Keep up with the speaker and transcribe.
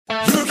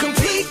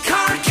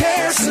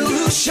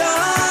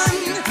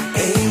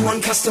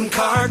A1 Custom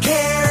Car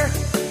Care.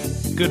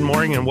 Good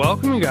morning and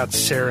welcome. You got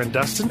Sarah and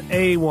Dustin,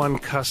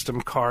 A1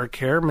 Custom Car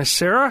Care. Miss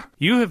Sarah,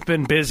 you have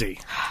been busy.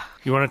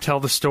 You want to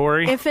tell the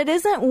story? If it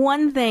isn't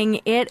one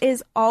thing, it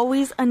is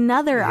always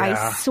another,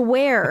 Yeah. I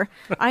swear.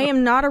 I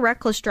am not a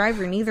reckless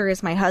driver, neither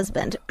is my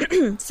husband.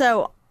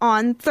 So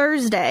on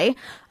Thursday,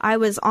 I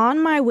was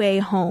on my way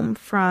home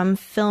from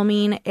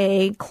filming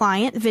a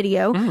client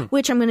video,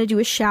 which I'm going to do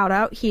a shout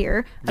out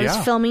here. I was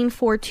filming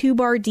for 2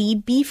 Bar D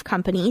Beef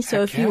Company.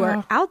 So if you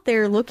are out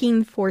there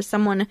looking for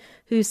someone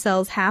who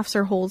sells halves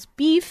or wholes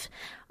beef,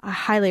 I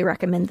highly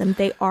recommend them.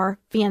 They are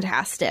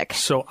fantastic.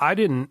 So I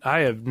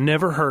have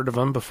never heard of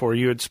them before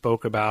you had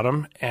spoke about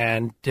them.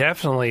 And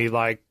definitely,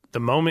 like, the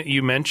moment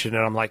you mentioned it,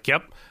 I'm like,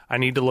 yep, I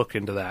need to look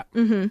into that.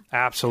 Mm-hmm.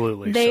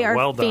 Absolutely. They so, are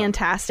well done.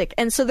 fantastic.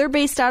 And so they're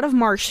based out of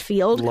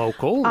Marshfield.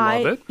 Local,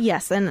 love it.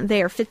 Yes, and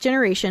they are 5th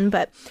generation.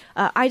 But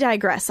I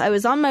digress. I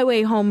was on my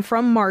way home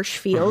from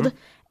Marshfield.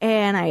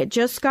 And I had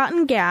just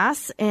gotten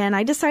gas, and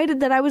I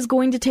decided that I was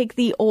going to take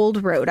the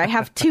old road. I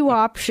have 2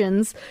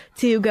 options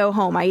to go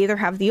home. I either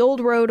have the old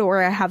road or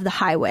I have the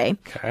highway.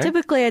 Okay.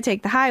 Typically, I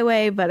take the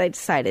highway, but I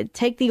decided to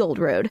take the old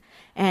road.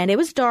 And it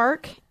was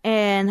dark,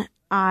 and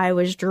I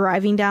was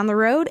driving down the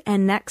road,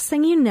 and next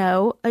thing you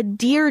know, a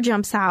deer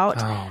jumps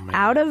out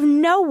of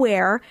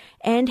nowhere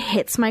and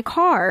hits my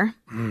car.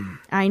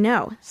 I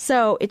know.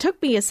 So it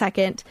took me a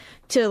second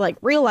to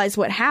realize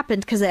what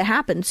happened because it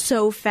happened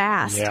so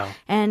fast. Yeah.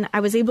 And I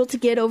was able to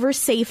get over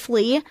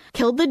safely,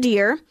 killed the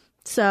deer.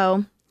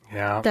 So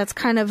that's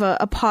kind of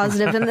a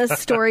positive in this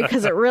story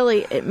because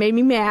it made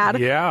me mad.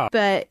 Yeah.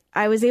 But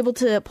I was able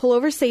to pull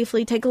over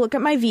safely, take a look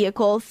at my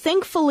vehicle.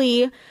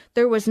 Thankfully,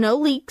 there was no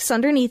leaks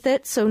underneath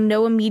it, so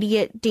no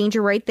immediate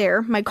danger right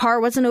there. My car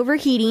wasn't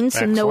overheating,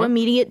 so no Excellent.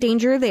 immediate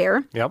danger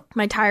there. Yep.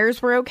 My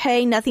tires were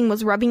okay. Nothing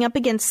was rubbing up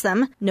against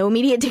them. No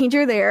immediate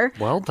danger there.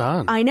 Well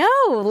done. I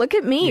know. Look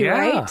at me, Yeah,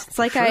 right? It's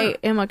like sure. I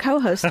am a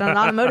co-host on an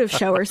automotive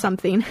show or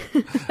something.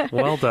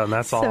 Well done.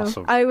 That's So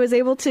awesome. I was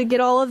able to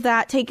get all of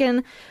that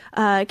taken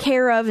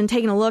care of and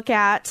taken a look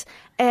at,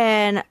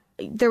 and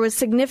there was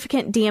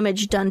significant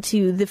damage done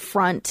to the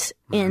front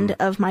end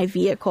of my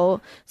vehicle,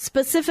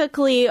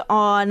 specifically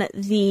on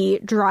the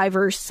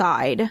driver's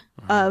side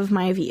of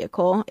my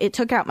vehicle. It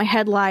took out my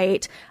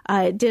headlight,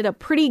 did a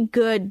pretty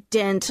good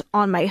dent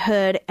on my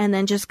hood, and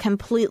then just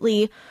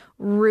completely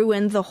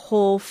ruined the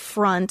whole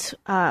front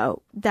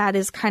that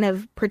is kind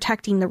of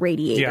protecting the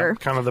radiator.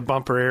 Yeah, kind of the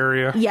bumper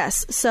area.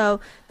 Yes. So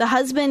the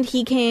husband,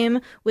 he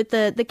came with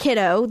the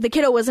kiddo. The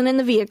kiddo wasn't in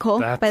the vehicle,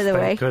 by the way.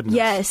 Thank goodness.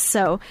 Yes.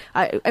 So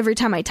every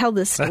time I tell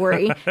this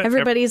story,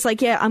 everybody's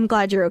like, yeah, I'm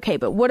glad you're okay.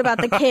 But what about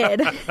the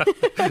kid?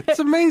 It's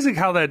amazing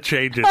how that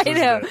changes. I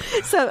know. Isn't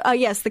it? So,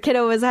 yes, the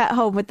kiddo was at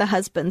home with the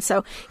husband.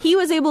 So he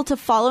was able to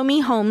follow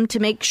me home to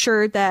make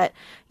sure that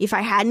if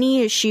I had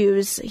any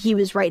issues, he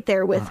was right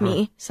there with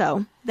me.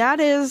 So that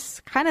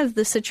is kind of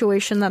the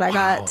situation that I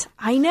got.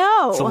 I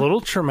know. It's a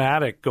little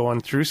traumatic going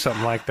through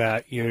something like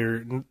that.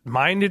 You're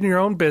minding your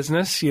own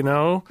business,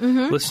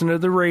 listen to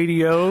the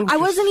radio. I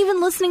wasn't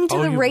even listening to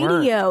the you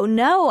radio.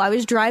 No, I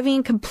was driving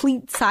in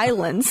complete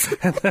silence.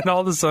 And then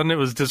all of a sudden it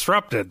was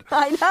disrupted.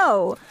 I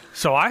know.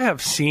 So I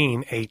have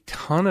seen a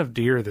ton of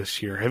deer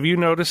this year. Have you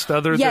noticed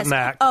other Yes. than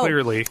that, Oh.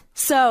 clearly?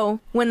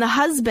 So when the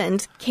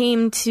husband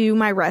came to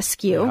my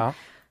rescue, Yeah.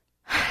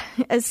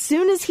 as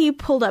soon as he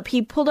pulled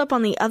up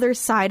on the other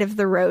side of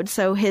the road.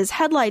 So his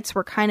headlights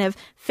were kind of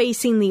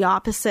facing the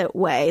opposite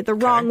way, the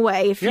wrong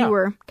way if you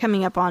were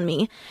coming up on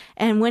me.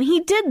 And when he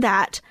did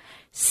that,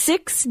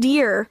 6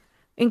 deer,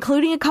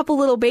 including a couple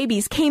little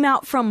babies, came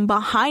out from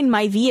behind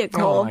my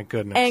vehicle Oh, my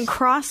goodness. and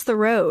crossed the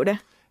road.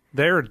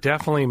 They're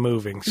definitely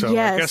moving. So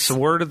Yes. I guess the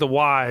word of the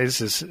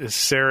wise is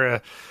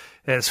Sarah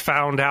has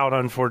found out,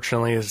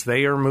 unfortunately, is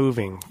they are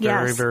moving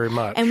very, Yes. very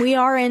much. And we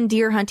are in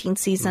deer hunting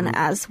season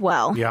as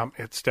well. Yeah,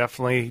 it's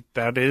definitely,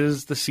 that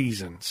is the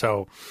season.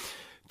 So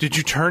did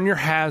you turn your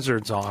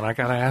hazards on? I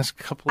got to ask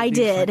a couple of I these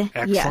did, things.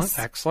 Excellent, yes.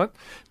 excellent.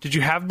 Did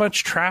you have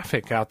much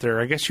traffic out there?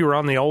 I guess you were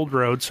on the old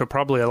road, so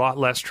probably a lot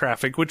less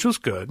traffic, which was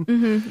good.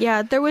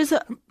 Yeah, there was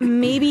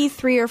maybe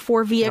 3 or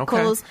 4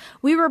 vehicles.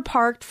 We were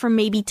parked for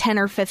maybe 10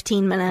 or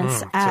 15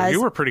 minutes. So you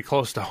were pretty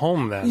close to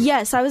home then.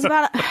 Yes, I was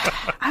about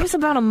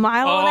a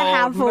mile and a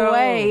half no.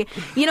 away.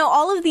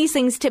 All of these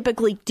things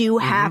typically do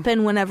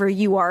happen whenever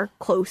you are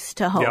close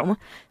to home. Yep.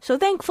 So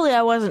thankfully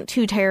I wasn't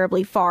too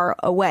terribly far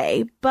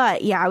away.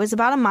 But yeah, I was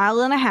about a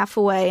mile and a half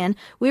away, and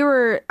we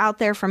were out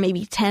there for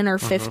maybe 10 or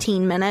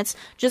 15 minutes,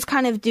 just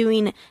kind of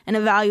doing an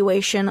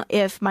evaluation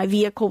if my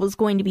vehicle was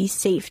going to be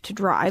safe to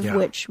drive,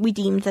 which we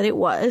deemed that it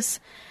was.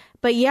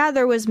 But yeah,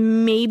 there was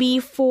maybe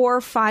 4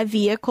 or 5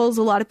 vehicles.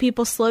 A lot of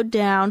people slowed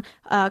down.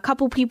 A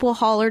couple people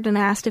hollered and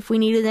asked if we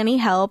needed any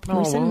help. And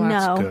we said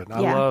that's no. good.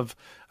 Yeah.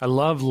 I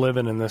love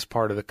living in this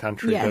part of the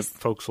country Yes. that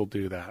folks will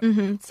do that.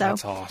 So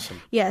That's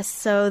awesome. yes,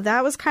 so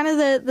that was kind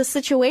of the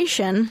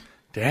situation.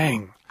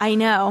 Dang. I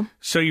know.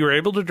 So you were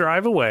able to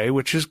drive away,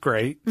 which is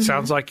great.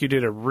 Sounds like you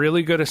did a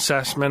really good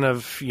assessment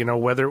of,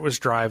 whether it was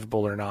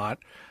drivable or not.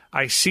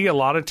 I see a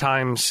lot of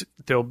times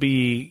there'll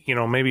be,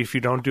 maybe if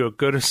you don't do a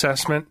good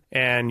assessment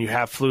and you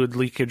have fluid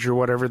leakage or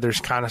whatever, there's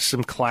kind of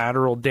some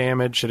collateral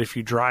damage that if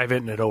you drive it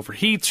and it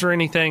overheats or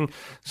anything.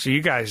 So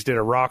you guys did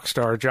a rock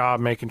star job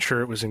making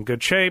sure it was in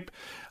good shape.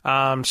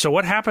 So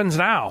what happens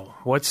now?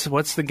 What's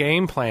the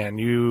game plan?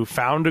 You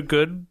found a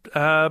good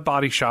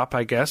body shop,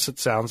 I guess it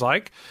sounds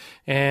like,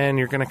 and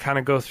you're going to kind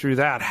of go through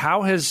that.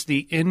 How has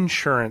the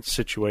insurance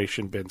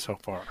situation been so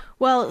far?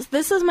 Well,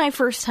 this is my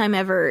first time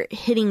ever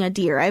hitting a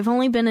deer. I've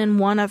only been in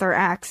one other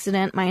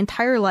accident my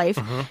entire life,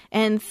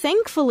 and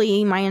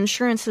thankfully my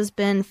insurance has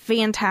been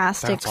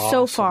fantastic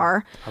so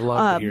far. I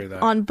love to hear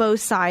that. On both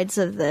sides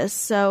of this.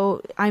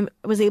 So I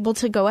was able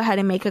to go ahead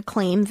and make a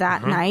claim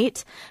that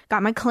night,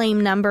 got my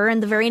claim number,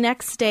 and the very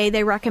next day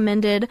they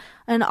recommended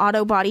an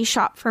auto body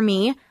shop for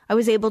me. I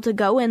was able to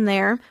go in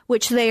there,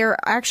 which they are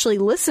actually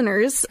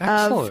listeners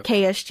of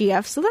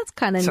KSGF, so that's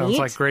kind of neat. Sounds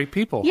like great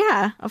people.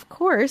 Yeah, of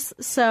course.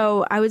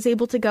 So I was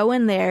able to go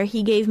in there.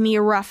 He gave me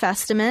a rough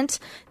estimate.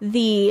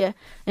 The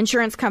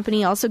insurance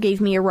company also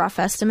gave me a rough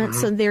estimate,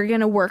 so they're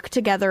going to work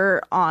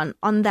together on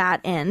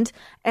that end.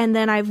 And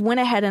then I've went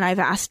ahead and I've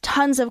asked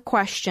tons of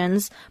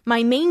questions.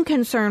 My main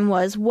concern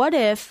was, what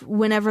if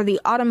whenever the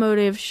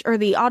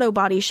the auto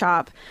body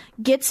shop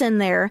gets in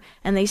there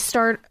and they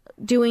start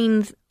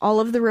doing all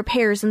of the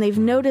repairs and they've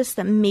noticed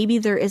that maybe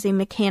there is a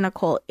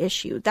mechanical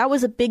issue. That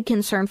was a big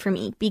concern for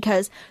me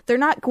because they're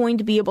not going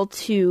to be able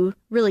to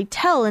really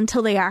tell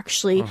until they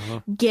actually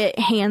get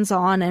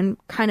hands-on and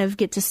kind of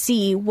get to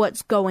see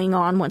what's going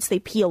on once they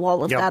peel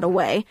all of that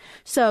away.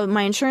 So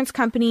my insurance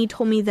company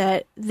told me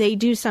that they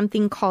do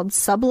something called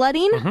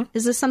subletting.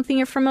 Is this something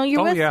you're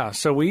familiar with? Oh, yeah.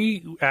 So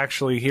we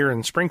actually here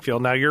in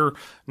Springfield, now you're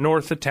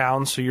north of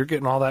town, so you're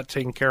getting all that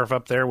taken care of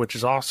up there, which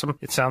is awesome.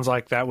 It sounds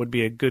like that would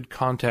be a good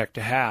contact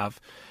to have.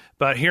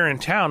 But here in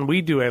town,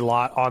 we do a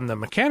lot on the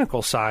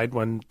mechanical side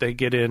when they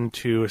get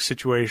into a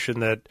situation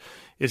that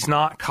is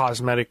not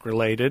cosmetic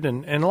related.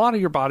 And a lot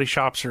of your body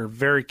shops are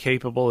very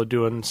capable of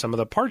doing some of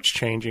the parts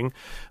changing.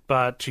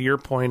 But to your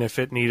point, if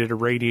it needed a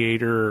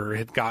radiator or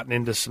had gotten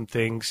into some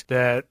things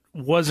that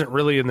wasn't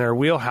really in their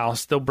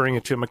wheelhouse, they'll bring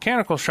it to a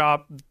mechanical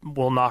shop.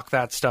 We'll knock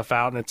that stuff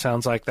out. And it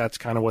sounds like that's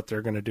kind of what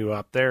they're going to do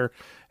up there.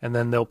 And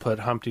then they'll put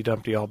Humpty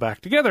Dumpty all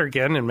back together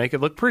again and make it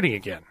look pretty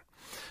again.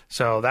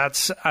 So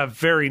that's a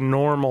very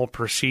normal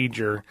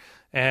procedure,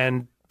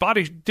 and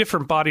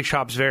different body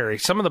shops vary.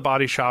 Some of the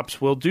body shops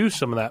will do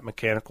some of that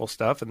mechanical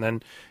stuff, and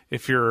then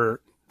if you're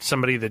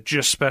somebody that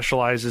just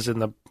specializes in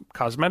the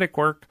cosmetic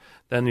work,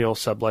 then you'll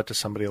sublet to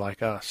somebody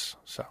like us.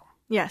 So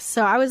yes,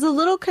 so I was a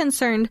little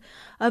concerned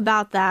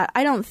about that.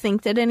 I don't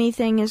think that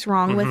anything is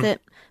wrong with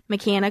it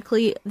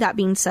mechanically. That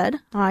being said,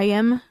 I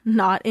am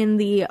not in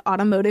the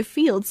automotive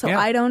field, so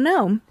I don't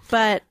know.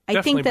 But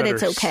I think that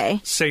it's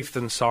okay. Safe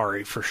than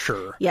sorry, for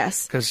sure.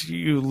 Yes. Because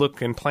you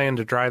look and plan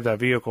to drive that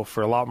vehicle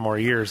for a lot more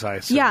years, I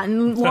assume. Yeah,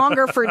 and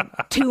longer for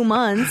 2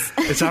 months.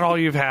 Is that all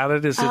you've had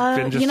it? Has it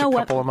been just a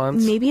couple of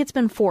months? Maybe it's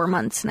been 4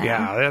 months now.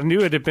 Yeah, I knew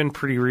it had been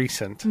pretty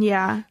recent.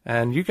 Yeah.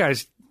 And you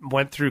guys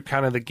went through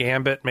kind of the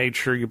gambit, made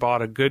sure you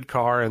bought a good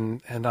car,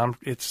 and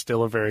it's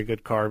still a very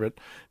good car, but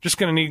just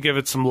going to need to give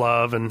it some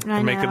love and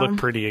make it look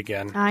pretty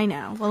again. I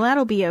know. Well,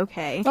 that'll be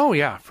okay. Oh,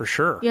 yeah, for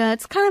sure. Yeah,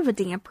 it's kind of a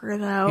damper,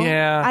 though.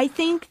 Yeah. I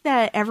think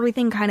that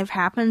everything kind of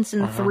happens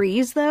in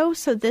threes, though,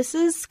 so this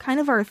is kind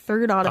of our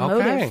third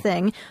automotive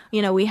thing.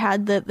 We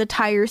had the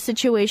tire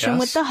situation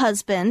with the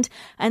husband,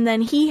 and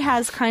then he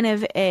has kind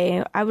of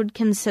I would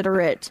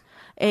consider it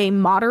a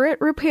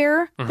moderate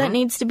repair that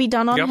needs to be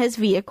done on his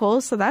vehicle.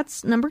 So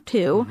that's number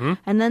 2.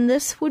 And then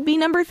this would be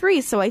number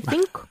 3. So I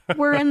think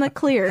we're in the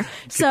clear.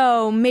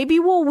 So maybe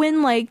we'll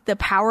win like the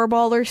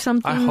Powerball or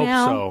something I hope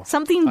now. so.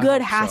 Something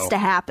good has to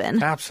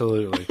happen.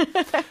 Absolutely.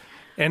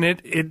 And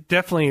it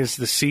definitely is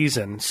the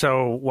season.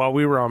 So while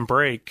we were on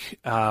break,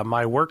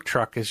 my work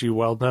truck, as you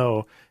well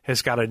know,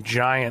 has got a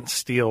giant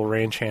steel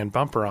ranch hand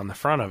bumper on the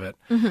front of it.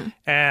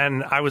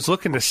 And I was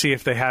looking to see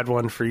if they had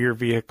one for your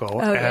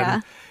vehicle.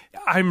 And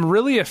I'm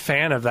really a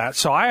fan of that.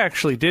 So I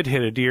actually did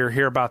hit a deer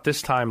here about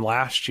this time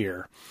last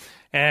year.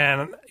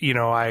 And,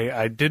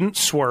 I didn't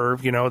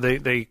swerve.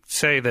 They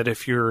say that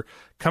if you're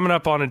coming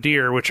up on a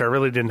deer, which I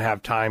really didn't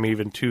have time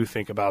even to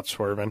think about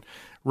swerving,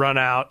 run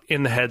out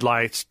in the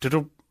headlights.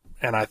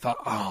 And I thought,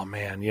 oh,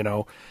 man,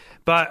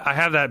 But I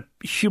have that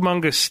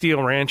humongous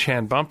steel ranch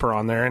hand bumper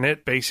on there, and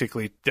it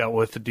basically dealt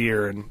with the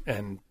deer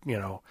and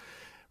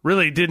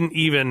really didn't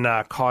even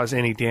cause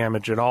any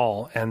damage at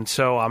all. And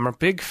so I'm a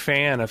big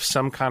fan of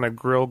some kind of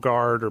grill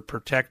guard or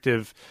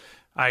protective,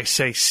 I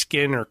say,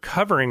 skin or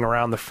covering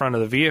around the front of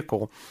the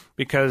vehicle,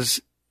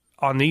 because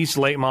on these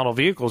late model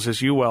vehicles,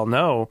 as you well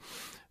know,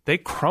 they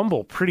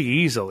crumble pretty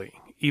easily.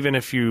 Even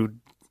if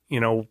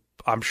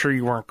I'm sure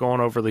you weren't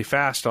going overly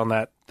fast on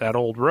that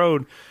old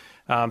road.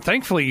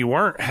 Thankfully, you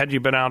weren't. Had you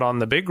been out on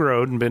the big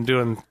road and been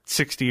doing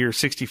 60 or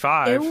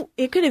 65.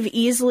 It could have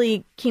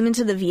easily came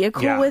into the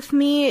vehicle with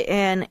me,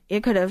 and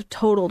it could have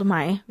totaled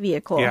my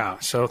vehicle. Yeah,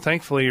 so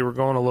thankfully you were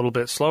going a little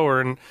bit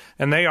slower.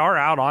 And they are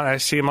out on, I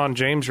see them on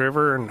James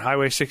River and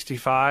Highway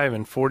 65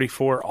 and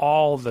 44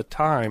 all the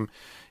time.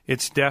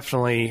 it's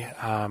definitely,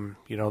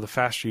 the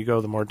faster you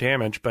go, the more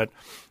damage. But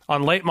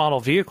on late model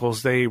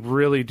vehicles, they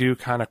really do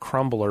kind of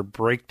crumble or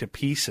break to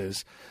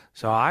pieces.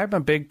 So I'm a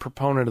big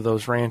proponent of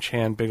those ranch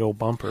hand big old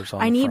bumpers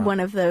on I the need front. one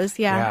of those.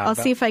 Yeah. I'll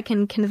see if I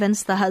can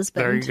convince the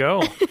husband. There you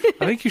go.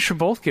 I think you should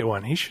both get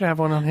one. He should have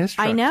one on his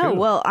truck, I know. too.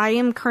 Well, I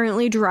am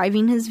currently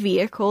driving his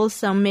vehicle,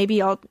 so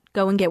maybe I'll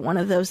go and get one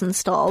of those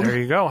installed. There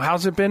you go.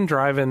 How's it been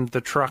driving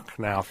the truck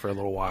now for a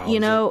little while?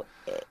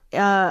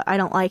 I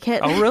don't like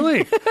it. Oh,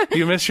 really?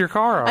 You miss your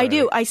car already? I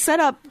do. I set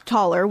up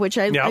taller, which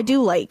I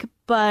do like,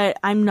 but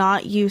I'm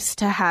not used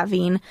to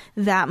having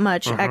that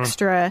much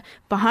extra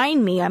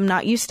behind me. I'm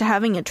not used to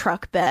having a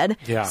truck bed.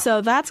 Yeah. So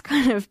that's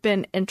kind of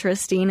been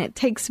interesting. It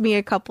takes me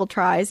a couple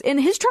tries.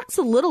 And his truck's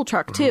a little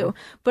truck too,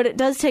 but it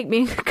does take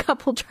me a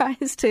couple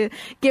tries to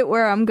get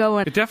where I'm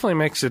going. It definitely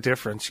makes a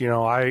difference.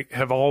 I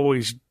have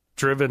always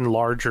driven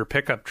larger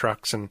pickup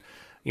trucks, and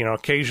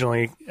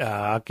occasionally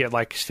I'll get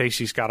like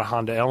Stacy's got a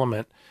Honda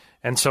Element,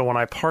 and so when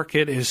I park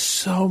it is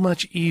so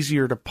much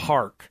easier to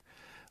park,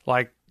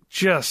 like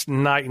just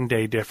night and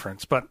day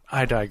difference. But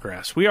I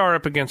digress. We are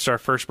up against our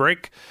first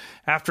break.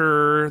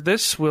 After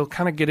this, we'll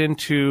kind of get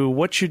into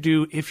what you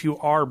do if you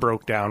are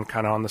broke down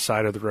kind of on the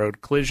side of the road,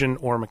 collision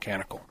or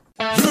mechanical.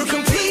 Your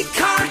complete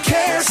car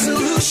care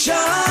solution.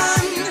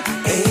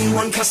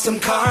 A1 Custom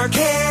Car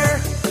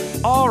Care.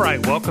 All right,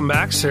 welcome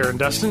back, Sarah and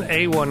Dustin,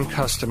 A1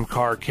 Custom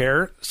Car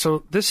Care.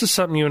 So this is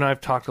something you and I have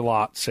talked a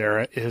lot,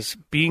 Sarah, is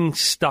being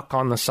stuck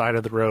on the side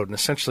of the road. And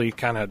essentially,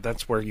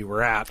 that's where you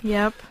were at.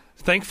 Yep.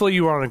 Thankfully,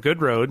 you were on a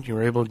good road. You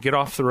were able to get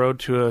off the road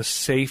to a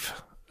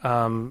safe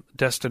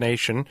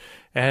destination,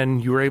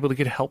 and you were able to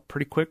get help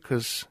pretty quick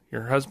because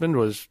your husband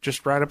was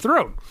just right up the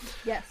road.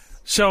 Yes.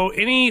 So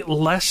any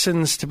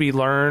lessons to be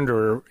learned,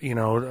 or,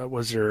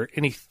 was there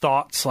any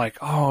thoughts like,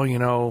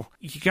 you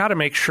got to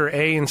make sure,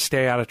 A, and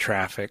stay out of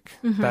traffic.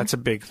 That's a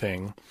big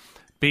thing.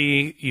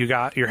 B, you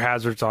got your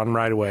hazards on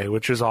right away,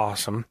 which is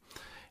awesome.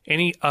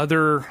 Any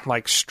other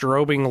like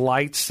strobing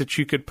lights that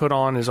you could put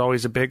on is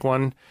always a big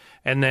one.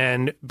 And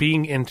then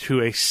being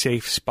into a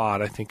safe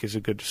spot, I think, is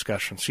a good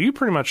discussion. So you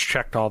pretty much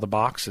checked all the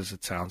boxes,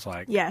 it sounds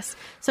like. Yes.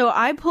 So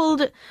I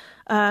pulled,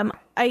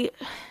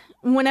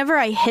 whenever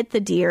I hit the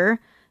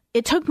deer,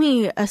 it took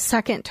me a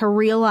second to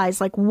realize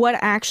like what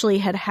actually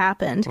had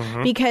happened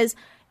because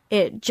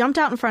it jumped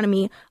out in front of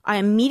me. I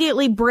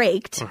immediately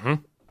braked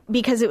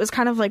because it was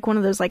kind of like one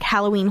of those like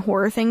Halloween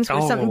horror things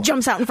where something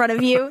jumps out in front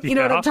of you. You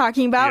know what I'm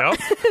talking about?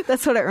 Yep.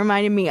 That's what it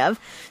reminded me of.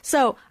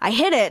 So I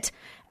hit it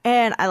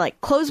and I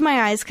like closed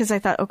my eyes because I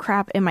thought, oh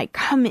crap, it might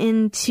come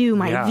into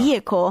my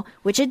vehicle,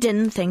 which it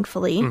didn't,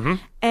 thankfully.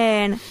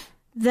 And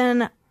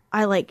then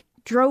I like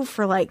drove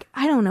for like,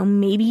 I don't know,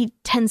 maybe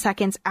 10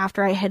 seconds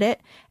after I hit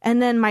it.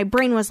 And then my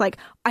brain was like,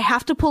 I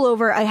have to pull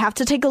over. I have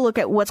to take a look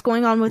at what's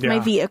going on with my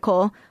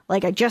vehicle.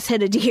 Like I just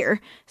hit a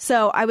deer.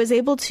 So I was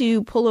able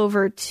to pull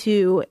over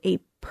to a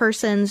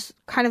person's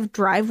kind of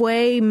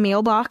driveway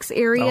mailbox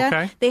area.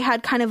 Okay. They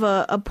had kind of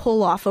a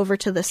pull off over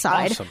to the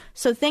side. Awesome.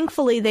 So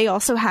thankfully they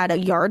also had a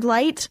yard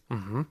light.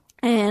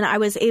 And I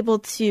was able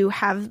to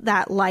have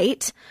that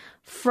light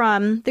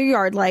from the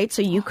yard light,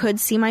 so you could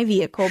see my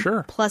vehicle.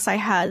 Sure. Plus, I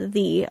had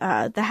the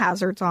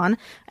hazards on.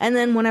 And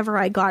then, whenever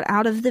I got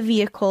out of the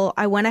vehicle,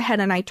 I went ahead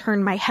and I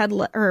turned my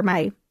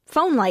my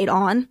phone light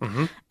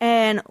on.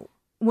 And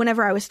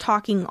whenever I was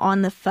talking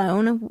on the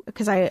phone,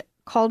 because I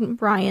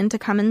called Ryan to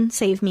come and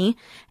save me,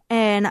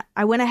 and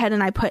I went ahead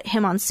and I put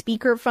him on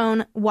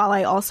speakerphone while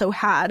I also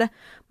had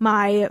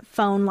my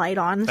phone light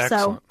on. Excellent.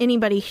 So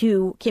anybody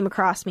who came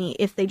across me,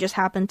 if they just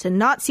happened to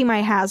not see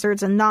my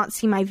hazards and not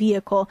see my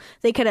vehicle,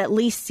 they could at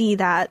least see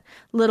that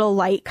little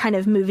light kind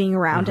of moving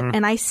around.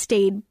 And I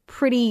stayed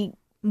pretty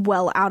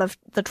well out of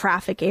the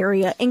traffic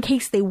area in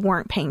case they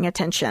weren't paying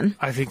attention.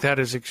 I think that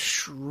is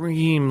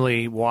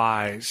extremely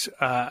wise.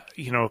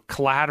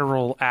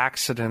 Collateral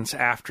accidents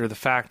after the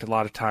fact a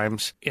lot of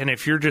times. And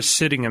if you're just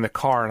sitting in the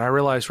car, and I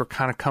realize we're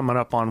kind of coming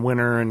up on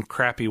winter and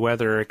crappy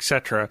weather,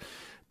 etc.,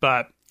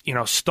 but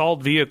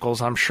stalled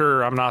vehicles, I'm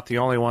sure I'm not the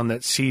only one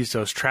that sees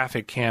those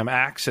traffic cam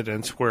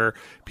accidents where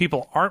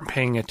people aren't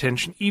paying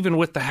attention, even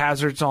with the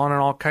hazards on and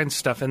all kinds of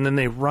stuff, and then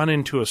they run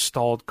into a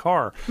stalled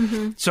car.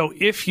 So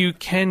if you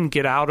can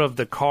get out of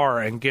the car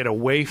and get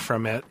away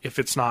from it, if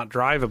it's not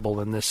drivable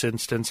in this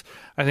instance,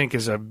 I think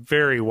is a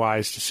very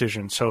wise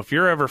decision. So if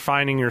you're ever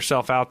finding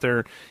yourself out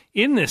there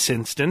in this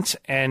instance,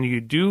 and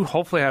you do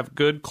hopefully have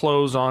good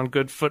clothes on,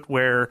 good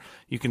footwear,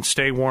 you can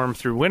stay warm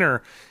through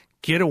winter,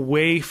 get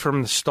away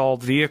from the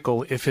stalled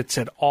vehicle if it's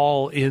at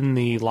all in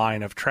the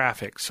line of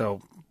traffic. So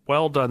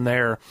well done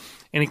there.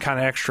 Any kind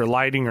of extra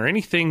lighting or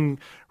anything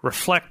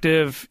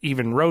reflective,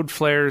 even road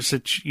flares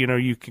that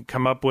you can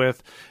come up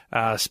with.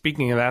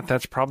 Speaking of that,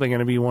 that's probably going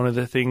to be one of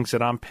the things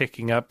that I'm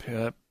picking up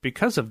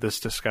because of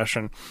this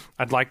discussion.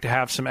 I'd like to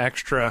have some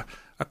extra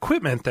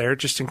equipment there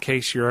just in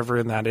case you're ever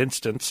in that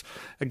instance.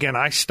 Again,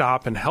 I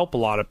stop and help a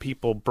lot of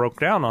people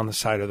broke down on the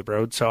side of the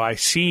road, so I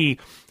see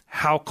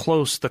how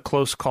close the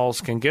close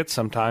calls can get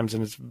sometimes,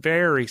 and it's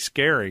very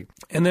scary.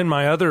 And then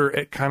my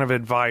other kind of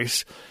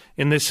advice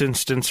in this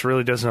instance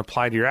really doesn't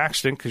apply to your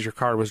accident because your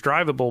car was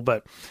drivable,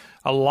 but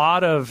a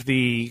lot of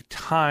the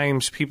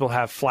times people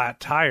have flat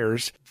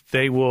tires,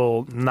 they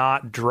will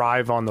not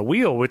drive on the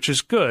wheel, which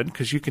is good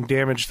because you can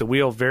damage the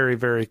wheel very,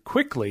 very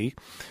quickly.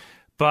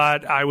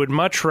 But I would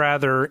much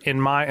rather,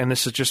 and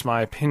this is just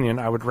my opinion,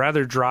 I would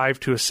rather drive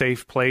to a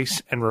safe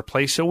place and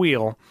replace a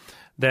wheel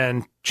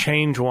than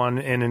change one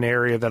in an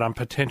area that I'm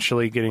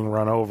potentially getting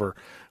run over,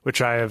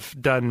 which I have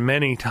done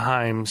many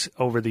times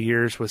over the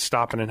years with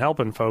stopping and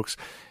helping folks.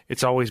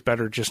 It's always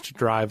better just to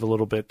drive a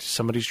little bit to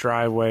somebody's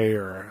driveway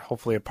or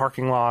hopefully a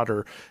parking lot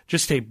or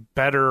just a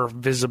better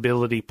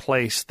visibility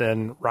place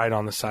than right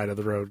on the side of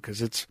the road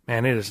because it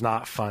is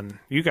not fun.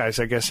 You guys,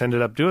 I guess,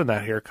 ended up doing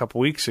that here a couple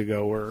weeks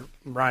ago where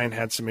Ryan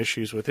had some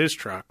issues with his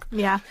truck.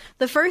 Yeah.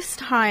 The first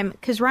time,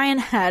 because Ryan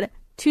had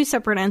 2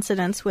 separate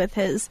incidents with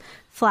his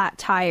flat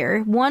tire.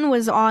 One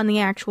was on the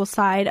actual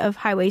side of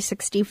Highway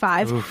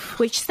 65,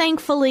 which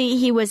thankfully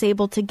he was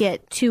able to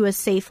get to a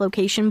safe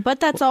location,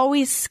 but that's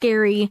always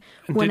scary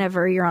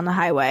whenever you're on the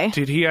highway.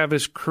 Did he have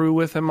his crew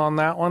with him on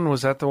that one?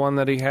 Was that the one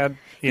that he had?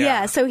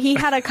 Yeah, so he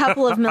had a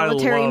couple of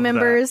military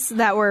members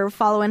that were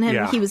following him.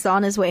 Yeah. He was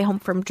on his way home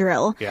from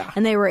drill,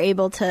 and they were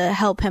able to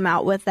help him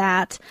out with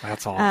that.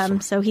 That's awesome.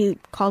 So he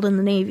called in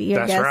the Navy,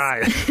 I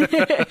guess.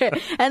 That's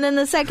right. And then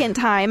the second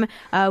time,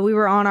 we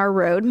were on our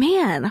road.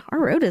 Man, our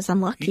road is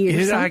unlucky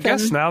or something. I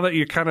guess now that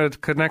you're kind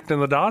of connecting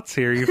the dots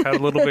here, you've had a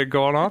little bit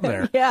going on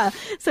there. Yeah.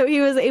 So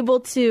he was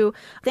able to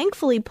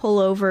thankfully pull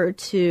over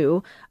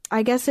to,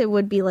 I guess it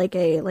would be like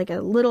a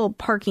little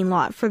parking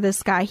lot for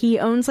this guy. He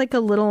owns like a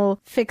little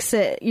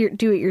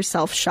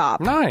do-it-yourself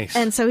shop. Nice.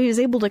 And so he was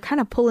able to kind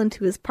of pull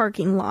into his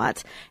parking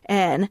lot,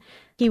 and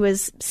he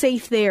was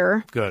safe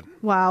there. Good.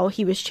 While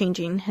he was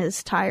changing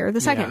his tire the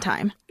second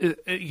time.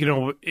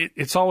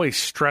 It's always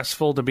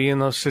stressful to be in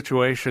those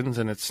situations,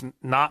 and it's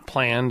not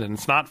planned, and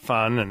it's not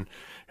fun, and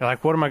you're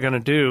like, what am I going to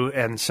do?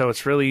 And so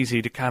it's really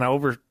easy to kind of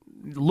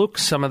overlook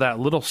some of that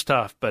little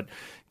stuff, but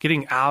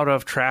getting out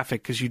of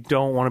traffic because you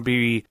don't want to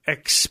be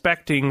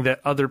expecting that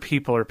other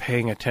people are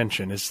paying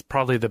attention is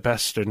probably the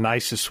best or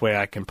nicest way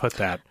I can put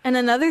that. And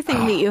another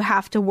thing that you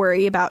have to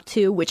worry about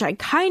too, which I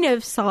kind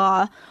of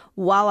saw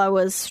while I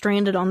was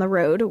stranded on the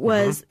road,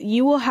 was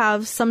you will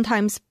have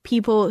sometimes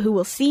people who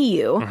will see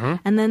you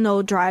and then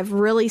they'll drive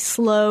really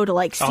slow to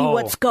like see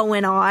what's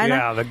going on.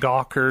 Yeah, the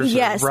gawkers,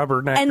 yes, or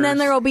rubberneckers. And then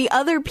there will be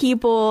other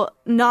people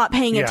not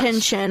paying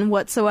attention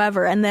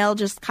whatsoever, and they'll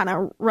just kind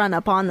of run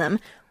up on them.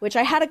 Which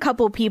I had a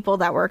couple people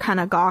that were kind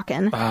of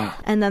gawking,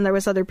 and then there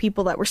was other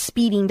people that were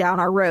speeding down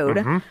our road.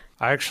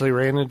 I actually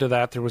ran into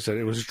that. It was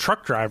a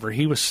truck driver.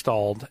 He was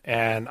stalled,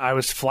 and I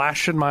was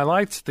flashing my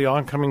lights at the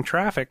oncoming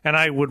traffic, and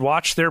I would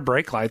watch their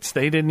brake lights.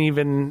 They didn't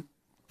even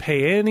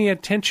pay any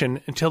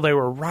attention until they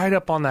were right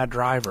up on that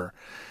driver.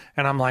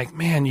 And I'm like,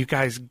 man, you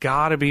guys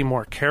got to be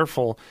more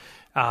careful.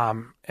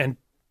 And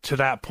to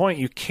that point,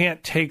 you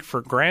can't take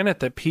for granted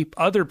that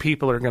other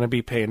people are going to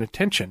be paying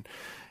attention.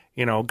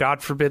 You know,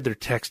 God forbid they're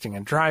texting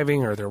and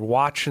driving, or they're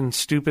watching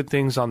stupid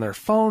things on their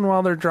phone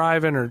while they're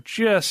driving, or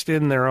just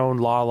in their own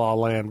la-la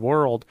land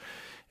world.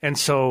 And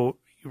so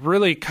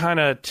really kind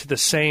of to the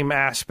same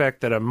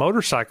aspect that a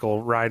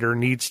motorcycle rider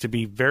needs to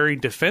be very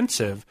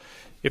defensive.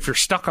 If you're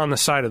stuck on the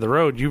side of the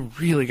road, you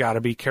really got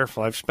to be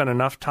careful. I've spent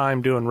enough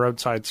time doing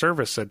roadside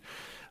service that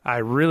I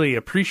really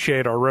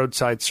appreciate our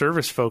roadside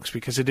service folks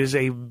because it is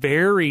a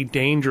very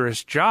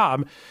dangerous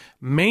job,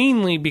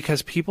 mainly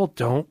because people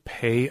don't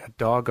pay a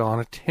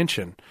doggone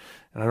attention.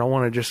 And I don't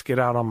want to just get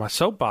out on my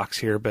soapbox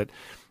here, but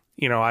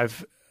you know,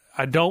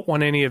 I don't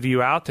want any of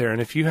you out there.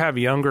 And if you have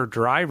younger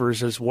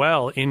drivers as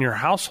well in your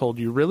household,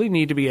 you really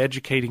need to be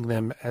educating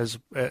them as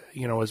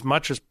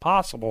much as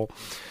possible,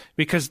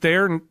 because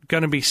they're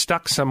going to be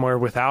stuck somewhere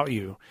without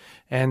you.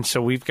 And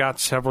so we've got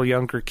several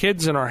younger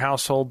kids in our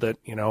household that,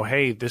 you know,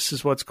 hey, this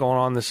is what's going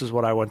on. This is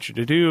what I want you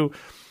to do.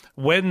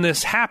 When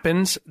this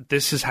happens,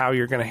 this is how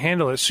you're going to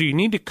handle it. So you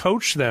need to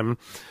coach them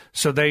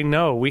so they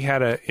know. We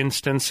had an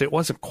instance, it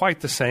wasn't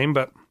quite the same,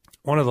 but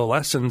one of the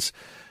lessons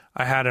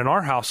I had in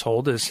our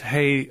household is,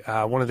 hey,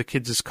 one of the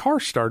kids' car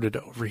started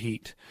to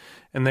overheat.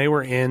 And they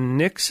were in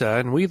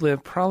Nixa, and we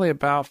lived probably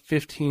about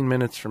 15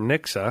 minutes from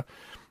Nixa.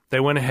 They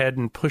went ahead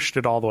and pushed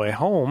it all the way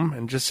home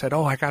and just said,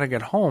 I got to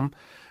get home.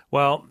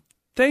 Well,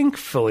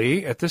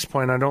 thankfully, at this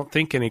point, I don't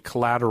think any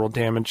collateral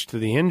damage to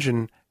the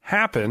engine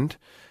happened.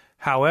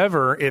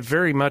 However, it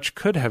very much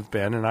could have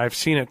been, and I've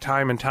seen it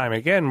time and time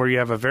again, where you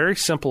have a very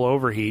simple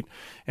overheat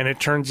and it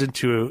turns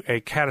into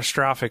a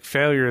catastrophic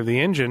failure of the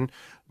engine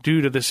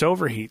due to this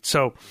overheat.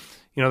 So,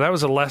 you know, that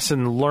was a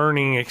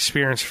learning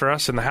experience for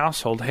us in the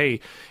household.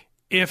 Hey,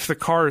 if the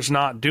car is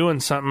not doing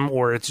something,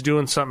 or it's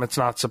doing something it's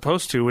not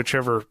supposed to,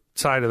 whichever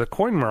side of the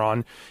coin we're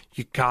on,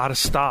 you got to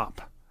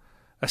stop.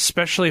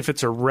 Especially if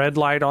it's a red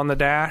light on the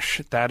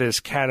dash, that is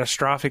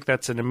catastrophic.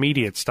 That's an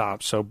immediate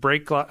stop. So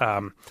red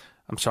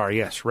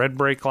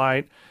brake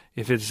light.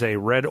 If it's a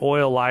red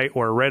oil light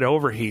or a red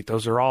overheat,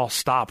 those are all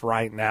stop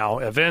right now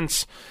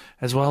events,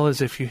 as well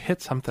as if you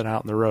hit something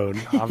out in the road.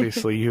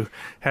 Obviously, you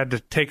had to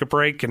take a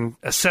break and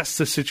assess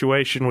the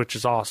situation, which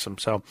is awesome.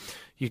 So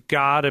you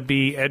got to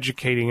be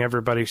educating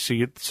everybody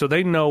so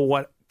they know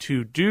what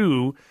to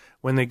do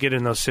when they get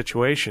in those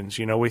situations.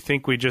 You know, we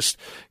think we just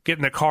get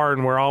in the car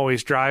and we're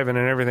always driving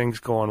and everything's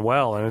going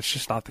well, and it's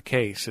just not the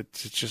case.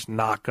 It's just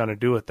not going to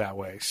do it that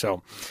way.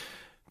 So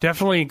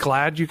definitely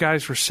glad you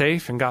guys were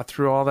safe and got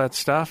through all that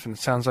stuff, and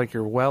it sounds like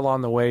you're well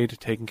on the way to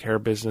taking care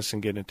of business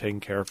and getting it taken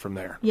care of from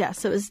there.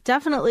 Yes, it was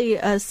definitely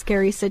a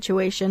scary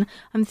situation.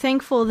 I'm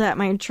thankful that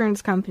my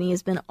insurance company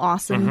has been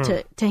awesome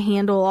to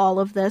handle all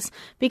of this,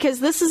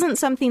 because this isn't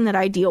something that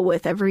I deal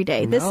with every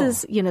day. No.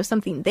 This is,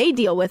 something they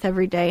deal with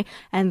every day,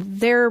 and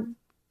they're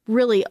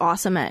really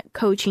awesome at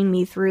coaching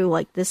me through,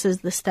 like, this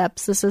is the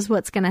steps, this is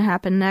what's going to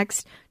happen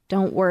next.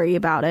 Don't worry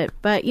about it.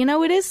 But,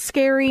 it is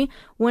scary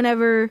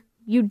whenever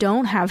you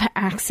don't have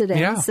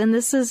accidents. And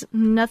this is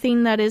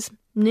nothing that is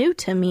new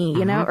to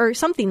me, or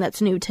something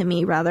that's new to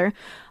me, rather,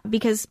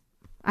 because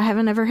I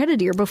haven't ever hit a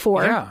deer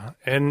before. Yeah,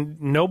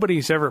 and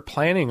nobody's ever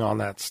planning on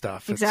that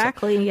stuff.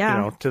 Exactly,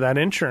 It's, to that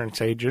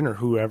insurance agent or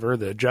whoever,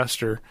 the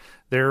adjuster,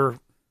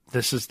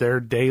 this is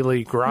their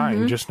daily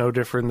grind, just no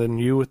different than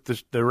you with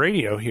the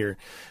radio here.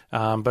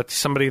 But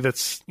somebody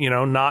that's,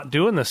 not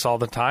doing this all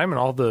the time and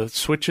all the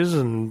switches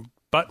and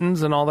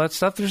buttons and all that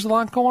stuff, there's a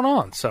lot going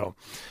on. So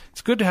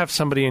it's good to have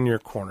somebody in your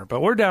corner. But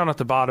we're down at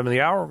the bottom of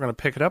the hour. We're going to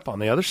pick it up on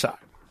the other side.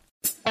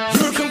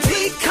 Your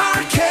complete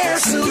car care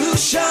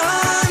solution.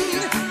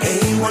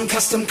 A1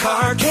 Custom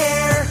Car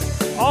Care.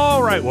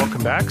 All right,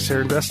 welcome back. Sarah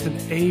and Dustin,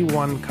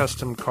 A1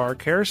 Custom Car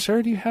Care.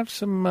 Sarah, do you have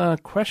some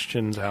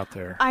questions out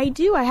there? I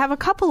do. I have a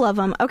couple of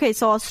them. Okay,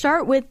 so I'll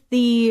start with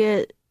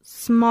the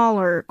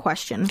smaller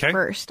question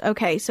first.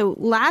 Okay, so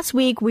last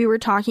week we were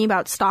talking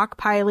about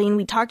stockpiling.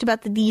 We talked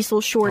about the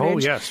diesel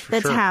shortage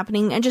that's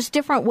happening, and just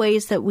different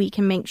ways that we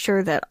can make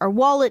sure that our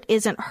wallet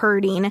isn't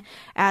hurting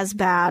as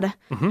bad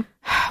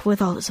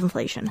with all this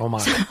inflation. Oh my.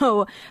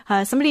 So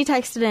somebody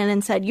texted in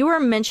and said, you were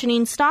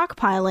mentioning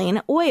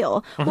stockpiling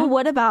oil. Well,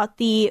 what about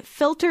the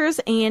filters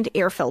and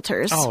air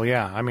filters? Oh,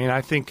 yeah. I mean,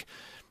 I think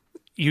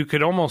you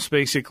could almost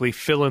basically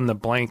fill in the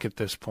blank at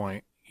this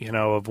point,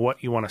 of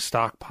what you want to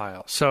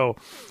stockpile. So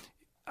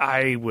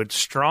I would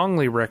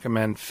strongly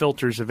recommend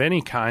filters of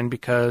any kind,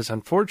 because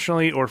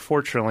unfortunately or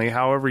fortunately,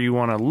 however you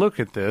want to look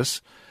at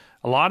this,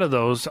 a lot of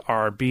those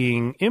are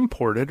being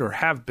imported or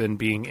have been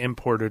being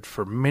imported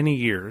for many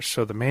years.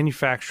 So the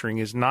manufacturing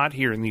is not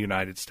here in the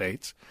United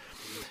States.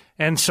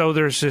 And so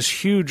there's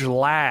this huge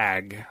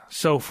lag.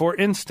 So for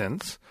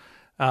instance,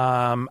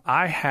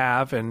 I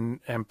have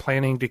and am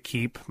planning to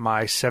keep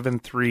my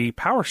 7.3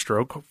 Power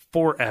Stroke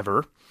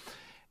forever.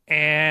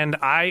 And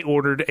I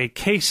ordered a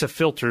case of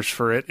filters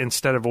for it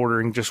instead of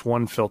ordering just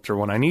one filter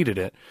when I needed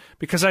it,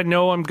 because I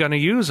know I'm going to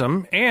use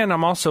them. And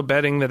I'm also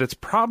betting that it's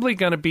probably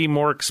going to be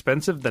more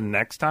expensive the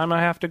next time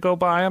I have to go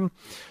buy them.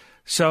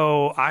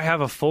 So I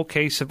have a full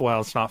case of,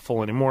 well, it's not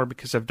full anymore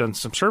because I've done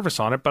some service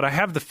on it, but I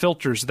have the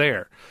filters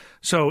there.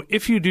 So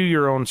if you do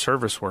your own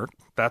service work,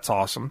 that's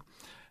awesome.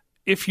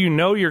 If you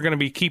know you're going to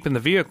be keeping the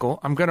vehicle,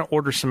 I'm going to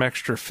order some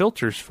extra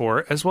filters for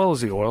it as well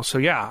as the oil. So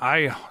yeah,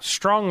 I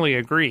strongly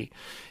agree.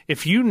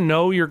 If you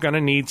know you're going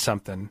to need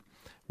something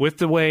with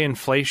the way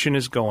inflation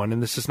is going,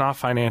 and this is not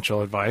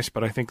financial advice,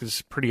 but I think this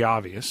is pretty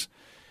obvious,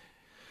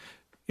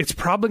 it's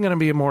probably going to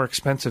be more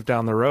expensive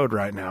down the road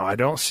right now. I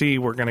don't see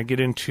we're going to get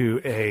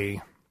into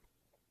a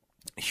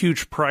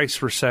huge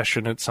price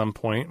recession at some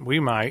point. We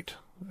might.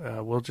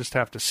 We'll just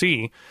have to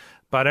see.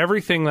 But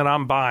everything that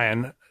I'm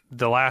buying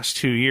the last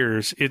 2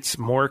 years, it's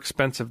more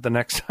expensive the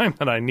next time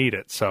that I need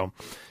it. So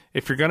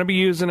if you're going to be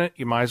using it,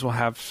 you might as well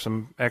have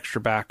some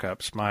extra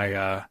backups.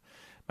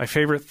 My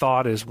favorite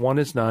thought is 1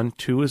 is none,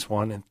 2 is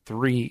 1, and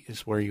 3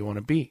 is where you want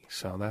to be.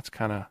 So that's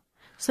kind of...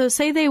 So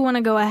say they want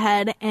to go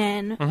ahead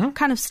and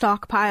kind of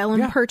stockpile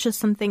and purchase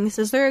some things.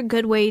 Is there a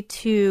good way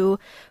to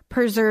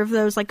preserve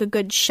those, like a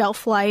good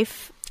shelf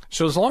life?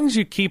 So as long as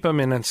you keep them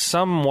in a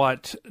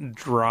somewhat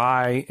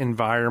dry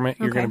environment,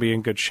 you're going to be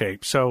in good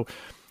shape. So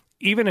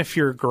even if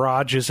your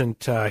garage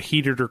isn't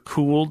heated or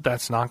cooled,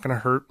 that's not going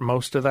to hurt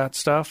most of that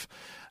stuff.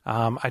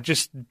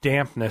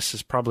 Dampness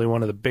is probably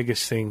one of the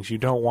biggest things. You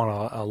don't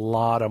want a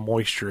lot of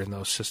moisture in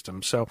those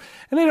systems. So,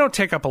 and they don't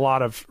take up a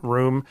lot of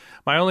room.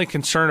 My only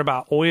concern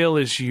about oil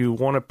is you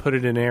want to put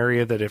it in an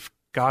area that if,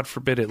 God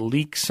forbid, it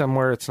leaks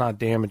somewhere, it's not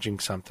damaging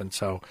something.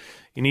 So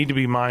you need to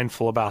be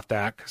mindful about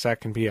that, because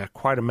that can be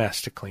quite a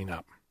mess to clean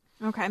up.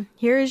 Okay,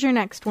 here is your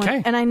next one.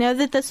 And I know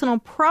that this one will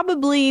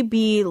probably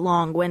be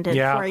long-winded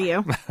for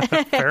you.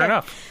 Fair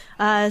enough.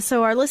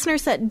 So our listener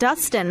said,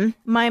 Dustin,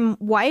 my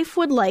wife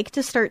would like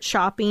to start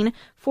shopping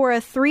for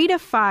a 3 to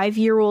 5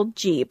 year old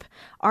Jeep.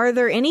 Are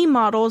there any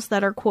models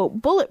that are,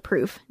 quote,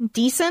 bulletproof,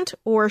 decent,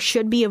 or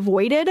should be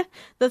avoided?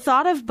 The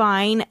thought of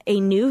buying a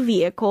new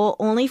vehicle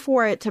only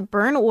for it to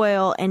burn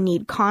oil and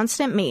need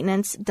constant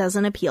maintenance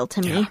doesn't appeal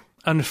to me.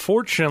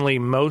 Unfortunately,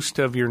 most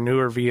of your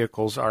newer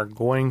vehicles are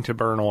going to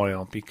burn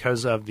oil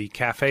because of the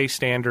CAFE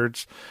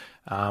standards.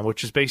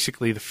 which is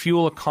basically the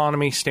fuel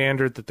economy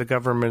standard that the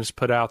government has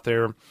put out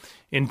there.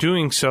 In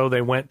doing so,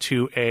 they went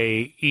to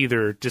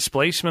either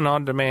displacement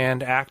on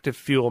demand, active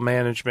fuel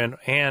management,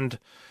 and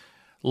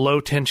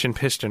low-tension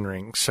piston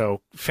rings.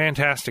 So,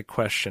 fantastic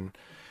question.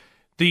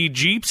 The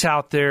Jeeps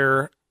out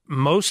there,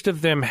 most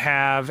of them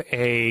have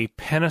a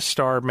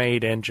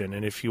Pentastar-made engine,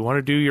 and if you want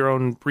to do your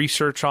own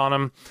research on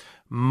them,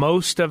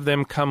 most of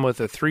them come with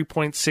a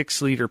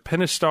 3.6-liter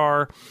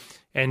Pentastar,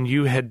 and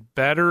you had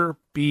better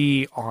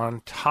be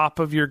on top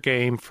of your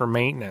game for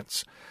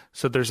maintenance.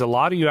 So there's a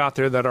lot of you out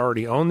there that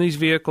already own these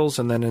vehicles,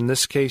 and then in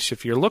this case,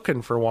 if you're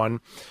looking for one,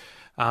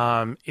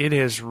 it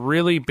has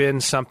really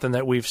been something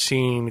that we've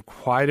seen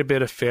quite a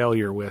bit of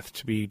failure with,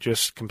 to be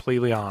just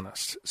completely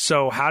honest.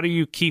 So how do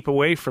you keep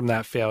away from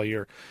that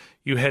failure?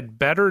 You had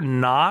better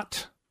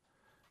not,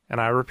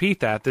 and I repeat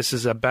that, this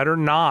is a better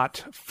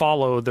not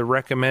follow the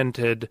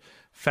recommended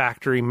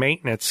factory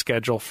maintenance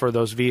schedule for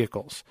those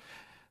vehicles.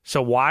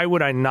 So why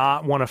would I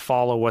not want to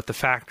follow what the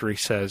factory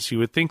says? You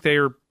would think they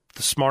are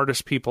the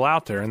smartest people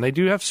out there, and they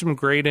do have some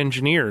great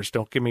engineers,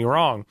 don't get me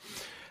wrong.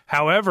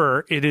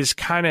 However, it is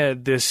kind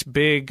of this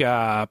big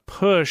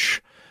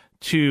push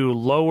to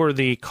lower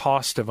the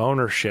cost of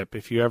ownership.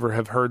 If you ever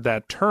have heard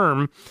that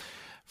term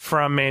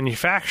from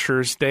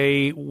manufacturers,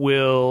 they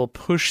will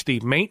push the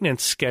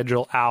maintenance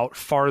schedule out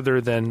farther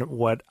than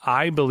what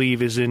I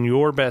believe is in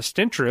your best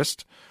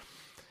interest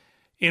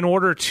in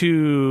order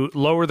to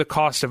lower the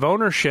cost of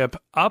ownership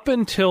up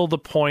until the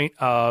point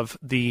of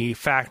the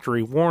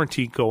factory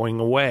warranty going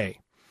away.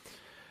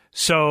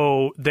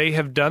 So they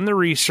have done the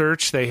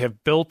research. They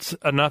have built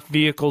enough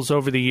vehicles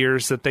over the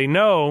years that they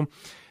know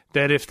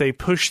that if they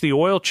push the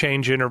oil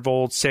change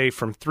interval, say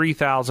from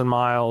 3,000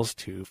 miles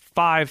to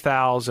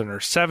 5,000 or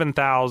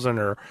 7,000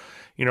 or,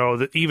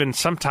 even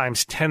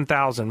sometimes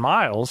 10,000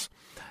 miles,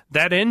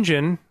 that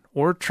engine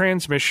or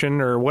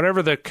transmission or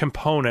whatever the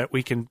component,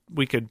 we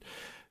could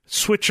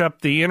switch up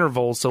the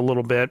intervals a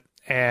little bit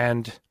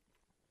and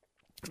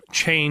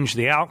change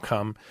the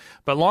outcome.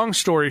 But long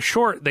story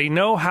short, they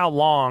know how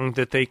long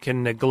that they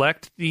can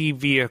neglect the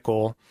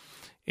vehicle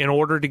in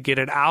order to get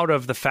it out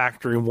of the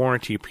factory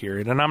warranty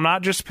period. And I'm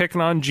not just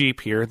picking on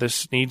Jeep here.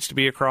 This needs to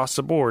be across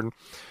the board.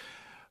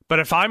 But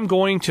if I'm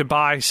going to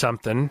buy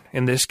something,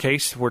 in this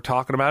case, we're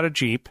talking about a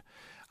Jeep,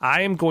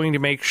 I am going to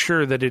make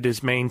sure that it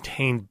is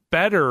maintained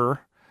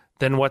better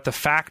than what the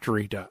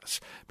factory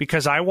does,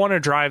 because I want to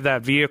drive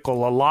that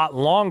vehicle a lot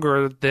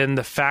longer than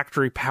the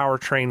factory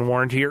powertrain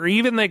warranty or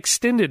even the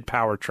extended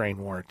powertrain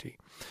warranty.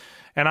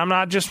 And I'm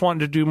not just wanting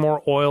to do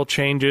more oil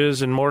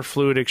changes and more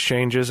fluid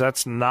exchanges.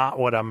 That's not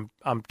what I'm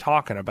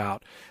talking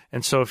about.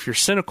 And so if you're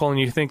cynical and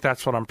you think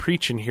that's what I'm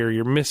preaching here,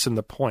 you're missing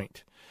the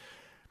point.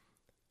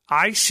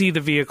 I see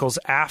the vehicles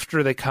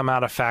after they come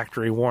out of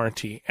factory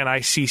warranty, and I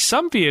see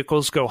some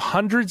vehicles go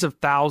hundreds of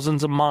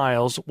thousands of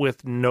miles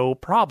with no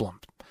problem.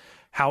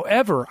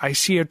 However, I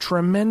see a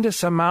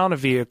tremendous amount of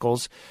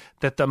vehicles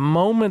that the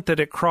moment that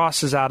it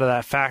crosses out of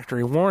that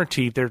factory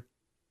warranty, they're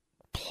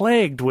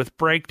plagued with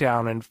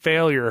breakdown and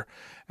failure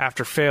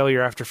after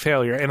failure after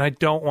failure, and I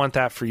don't want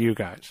that for you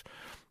guys.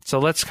 So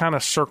let's kind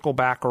of circle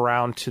back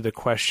around to the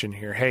question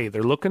here. Hey,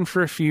 they're looking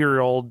for a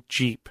few-year-old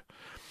Jeep.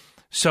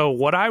 So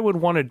what I would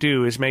want to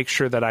do is make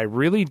sure that I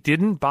really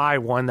didn't buy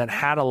one that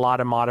had a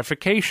lot of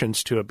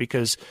modifications to it,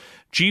 because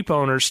Jeep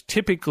owners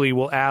typically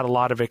will add a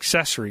lot of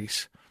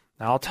accessories.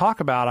 Now, I'll talk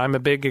about I'm a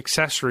big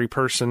accessory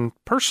person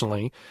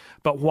personally,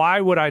 but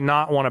why would I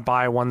not want to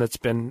buy one that's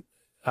been,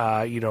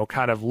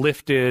 kind of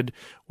lifted,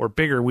 or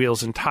bigger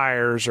wheels and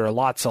tires, or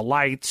lots of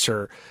lights,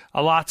 or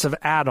lots of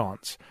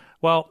add-ons?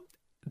 Well,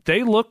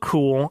 they look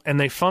cool and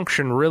they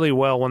function really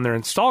well when they're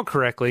installed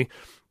correctly,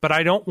 but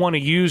I don't want to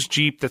use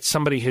Jeep that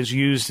somebody has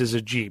used as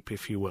a Jeep,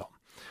 if you will.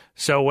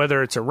 So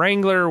whether it's a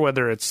Wrangler,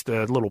 whether it's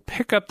the little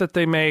pickup that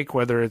they make,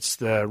 whether it's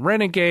the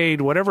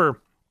Renegade,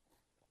 whatever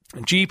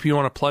Jeep you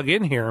want to plug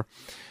in here,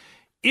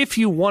 if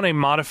you want a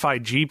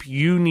modified Jeep,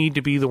 you need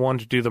to be the one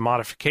to do the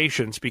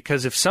modifications,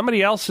 because if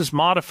somebody else has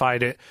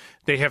modified it,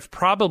 they have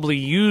probably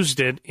used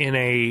it in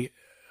a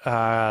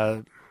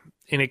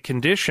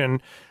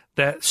condition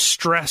that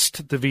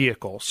stressed the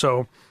vehicle.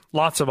 So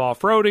lots of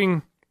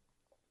off-roading,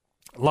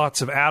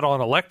 lots of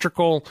add-on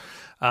electrical.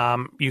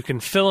 You can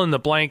fill in the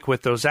blank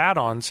with those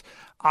add-ons.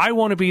 I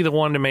want to be the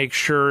one to make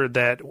sure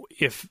that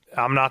if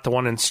I'm not the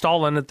one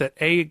installing it, that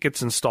A, it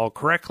gets installed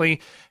correctly,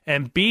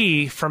 and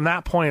B, from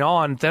that point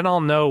on, then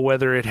I'll know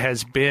whether it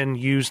has been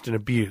used and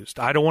abused.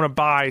 I don't want to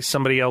buy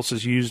somebody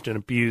else's used and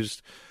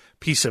abused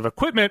piece of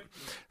equipment.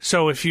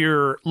 So if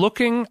you're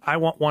looking, I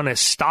want one as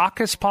stock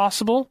as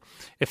possible.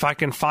 If I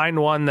can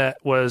find one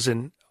that was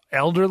an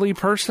elderly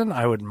person,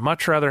 I would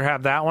much rather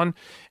have that one.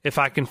 If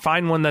I can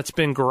find one that's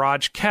been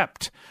garage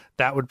kept,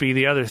 that would be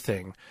the other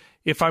thing.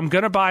 If I'm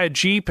going to buy a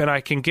Jeep and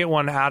I can get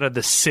one out of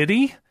the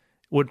city,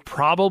 would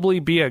probably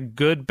be a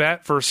good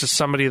bet versus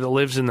somebody that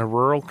lives in the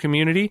rural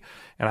community.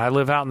 And I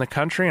live out in the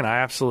country and I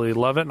absolutely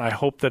love it. And I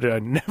hope that I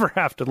never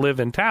have to live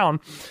in town.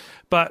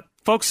 But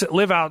folks that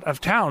live out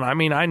of town, I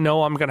mean, I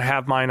know I'm going to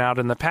have mine out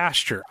in the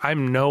pasture. I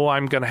know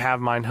I'm going to have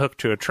mine hooked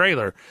to a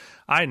trailer.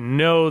 I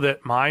know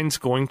that mine's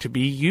going to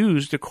be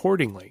used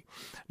accordingly.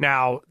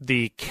 Now,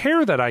 the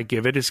care that I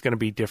give it is going to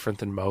be different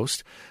than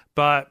most,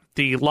 but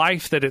the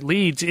life that it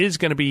leads is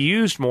going to be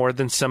used more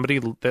than somebody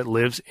that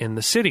lives in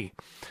the city,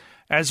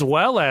 as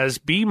well as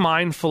be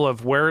mindful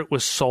of where it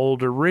was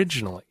sold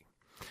originally.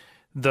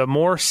 The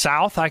more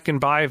south I can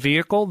buy a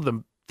vehicle,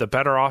 the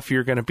better off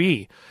you're going to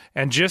be.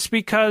 And just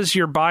because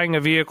you're buying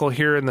a vehicle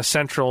here in the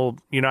central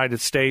United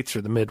States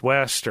or the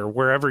Midwest or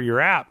wherever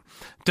you're at,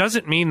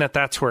 doesn't mean that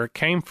that's where it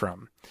came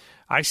from.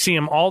 I see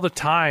them all the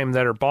time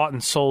that are bought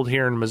and sold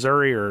here in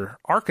Missouri or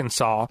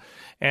Arkansas,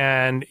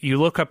 and you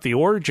look up the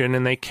origin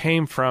and they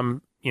came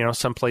from,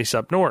 someplace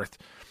up north.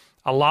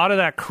 A lot of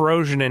that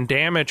corrosion and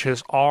damage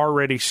has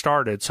already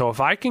started. So if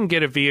I can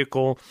get a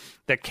vehicle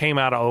that came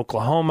out of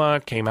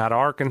Oklahoma, came out of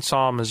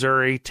Arkansas,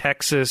 Missouri,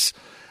 Texas,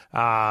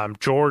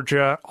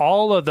 Georgia,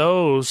 all of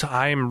those,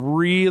 I'm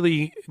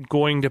really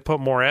going to put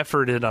more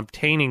effort in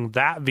obtaining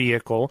that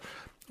vehicle,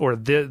 or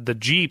the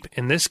Jeep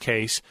in this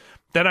case,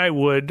 than I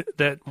would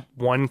that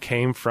one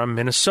came from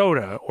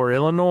Minnesota or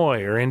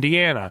Illinois or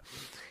Indiana.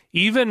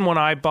 Even when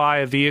I buy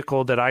a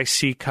vehicle that I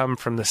see come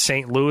from the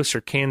St. Louis or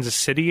Kansas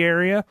City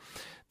area,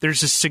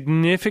 there's a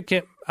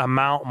significant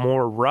amount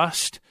more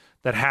rust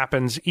that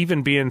happens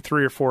even being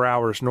 3 or 4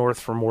 hours north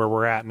from where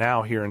we're at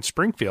now here in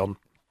Springfield,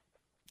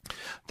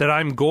 that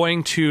I'm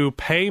going to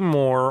pay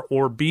more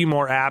or be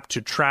more apt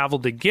to travel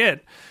to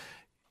get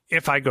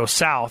if I go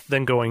south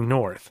than going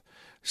north.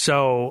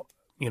 So,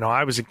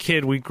 I was a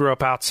kid. We grew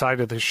up outside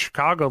of the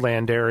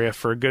Chicagoland area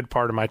for a good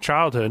part of my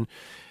childhood.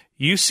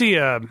 You see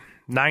a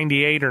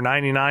 98 or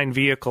 99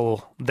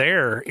 vehicle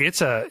there,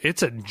 it's a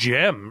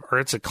gem, or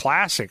it's a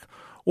classic,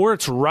 or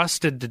it's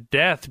rusted to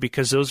death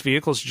because those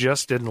vehicles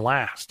just didn't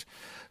last.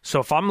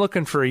 So if I'm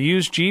looking for a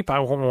used Jeep, I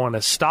want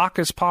as stock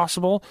as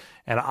possible,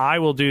 and I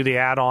will do the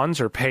add-ons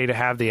or pay to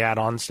have the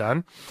add-ons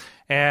done.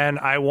 And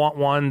I want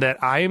one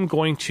that I am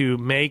going to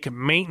make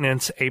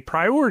maintenance a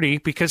priority,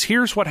 because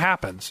here's what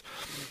happens.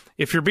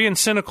 If you're being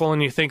cynical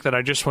and you think that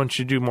I just want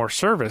you to do more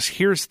service,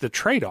 here's the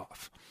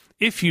trade-off.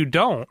 If you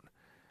don't,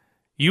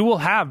 you will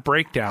have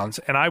breakdowns,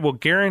 and I will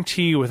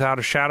guarantee you without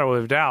a shadow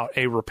of doubt,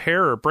 a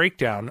repair or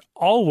breakdown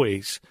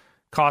always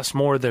costs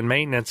more than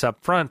maintenance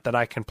up front that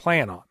I can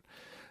plan on.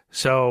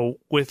 So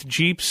with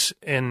Jeeps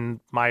and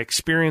my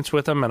experience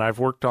with them, and I've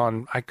worked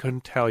on, I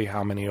couldn't tell you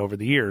how many over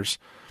the years,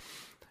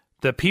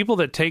 the people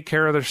that take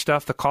care of their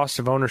stuff, the cost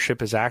of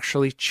ownership is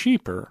actually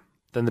cheaper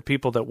than the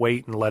people that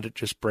wait and let it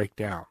just break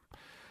down.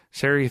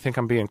 Sarah, you think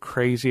I'm being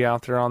crazy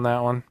out there on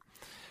that one?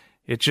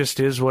 It just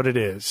is what it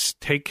is.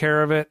 Take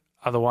care of it.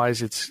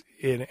 Otherwise,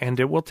 and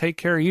it will take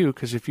care of you,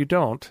 because if you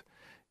don't,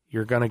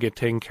 you're going to get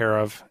taken care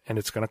of, and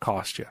it's going to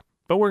cost you.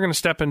 But we're going to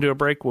step into a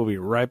break. We'll be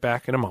right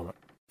back in a moment.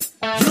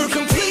 Your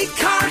complete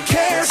car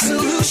care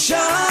solution.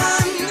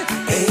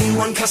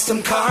 A1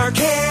 Custom Car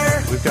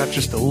Care. We've got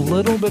just a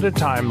little bit of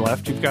time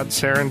left. You've got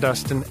Sarah and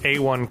Dustin,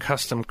 A1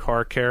 Custom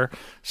Car Care.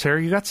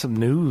 Sarah, you got some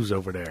news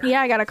over there.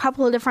 Yeah, I got a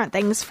couple of different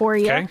things for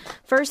you. Okay.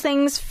 First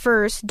things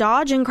first,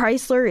 Dodge and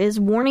Chrysler is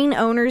warning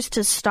owners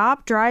to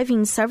stop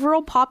driving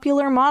several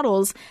popular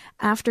models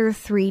after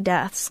 3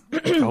 deaths.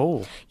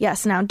 Oh.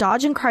 Yes, now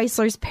Dodge and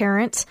Chrysler's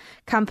parent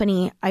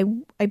company, I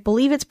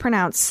believe it's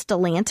pronounced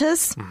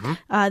Stellantis,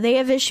 they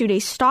have issued a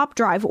stop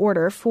drive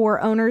order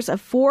for owners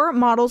of 4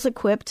 models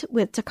equipped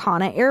with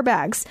Takana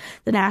airbags.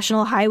 The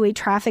National Highway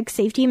Traffic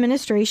Safety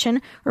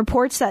Administration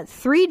reports that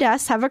 3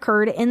 deaths have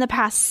occurred in the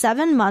past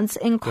 7 months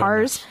in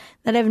cars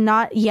that have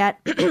not yet,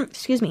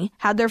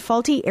 had their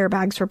faulty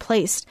airbags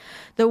replaced.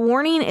 The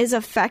warning is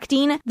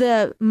affecting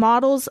the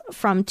models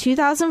from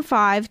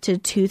 2005 to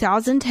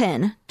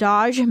 2010,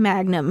 Dodge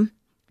Magnum,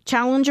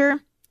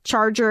 Challenger,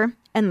 Charger,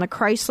 and the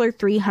Chrysler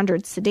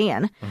 300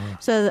 sedan.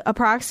 So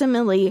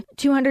approximately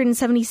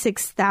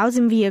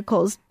 276,000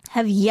 vehicles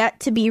have yet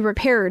to be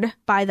repaired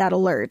by that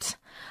alert.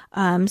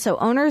 So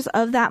owners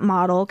of that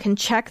model can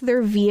check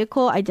their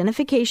vehicle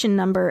identification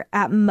number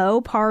at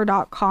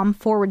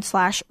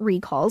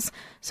mopar.com/recalls.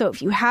 So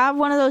if you have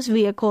one of those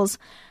vehicles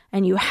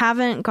and you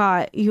haven't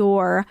got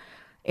your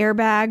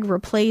airbag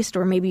replaced,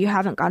 or maybe you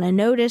haven't got a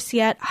notice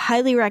yet,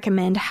 highly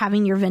recommend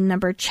having your VIN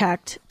number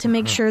checked to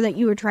make sure that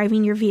you are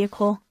driving your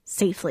vehicle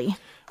safely.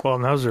 Well,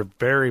 and those are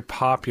very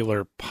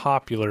popular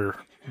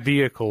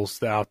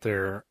vehicles out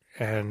there.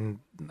 And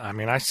I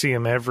mean, I see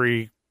them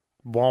every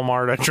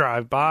Walmart I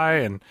drive by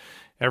and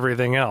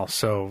everything else.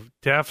 So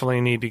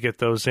definitely need to get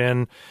those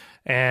in.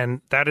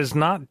 And that is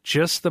not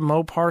just the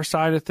Mopar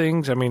side of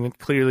things. I mean,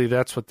 clearly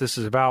that's what this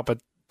is about, but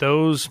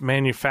those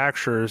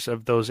manufacturers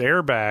of those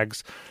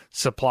airbags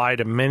supply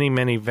to many,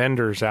 many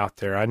vendors out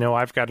there. I know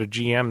I've got a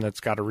GM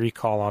that's got a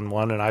recall on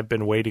one, and I've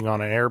been waiting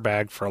on an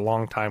airbag for a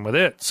long time with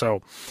it.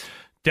 So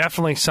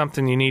definitely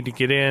something you need to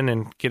get in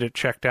and get it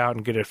checked out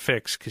and get it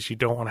fixed, because you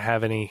don't want to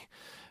have an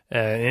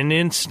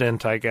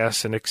incident, I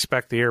guess, and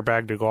expect the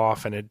airbag to go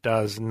off and it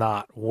does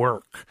not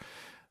work.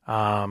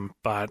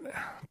 But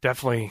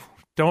definitely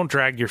don't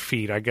drag your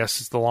feet, I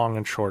guess is the long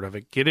and short of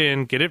it. Get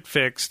in, get it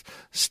fixed,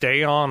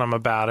 stay on them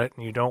about it,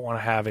 and you don't want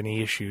to have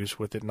any issues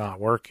with it not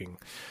working.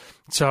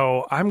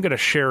 So I'm going to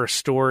share a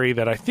story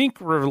that I think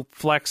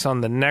reflects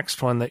on the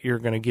next one that you're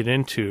going to get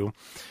into.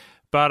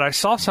 But I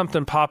saw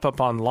something pop up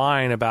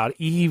online about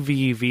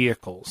EV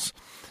vehicles.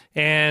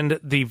 And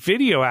the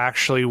video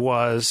actually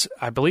was,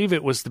 I believe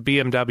it was the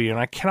BMW, and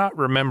I cannot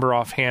remember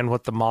offhand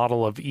what the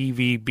model of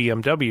EV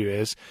BMW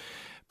is.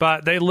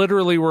 But they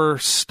literally were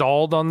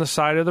stalled on the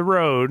side of the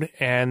road,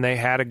 and they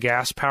had a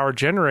gas-powered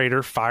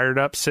generator fired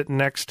up sitting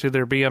next to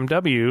their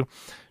BMW,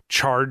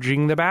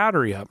 charging the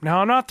battery up. Now,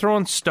 I'm not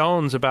throwing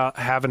stones about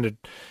having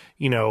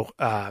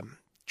to,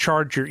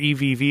 charge your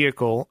EV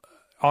vehicle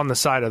on the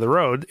side of the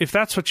road. If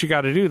that's what you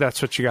got to do,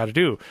 that's what you got to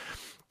do.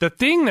 The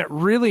thing that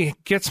really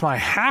gets my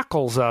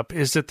hackles up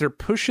is that they're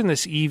pushing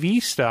this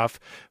EV stuff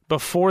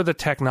before the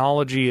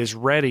technology is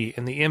ready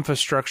and the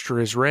infrastructure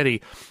is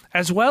ready,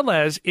 as well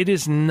as it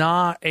is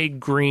not a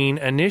green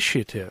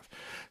initiative.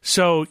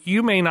 So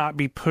you may not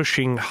be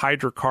pushing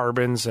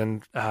hydrocarbons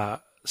and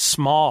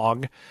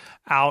smog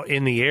out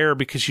in the air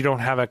because you don't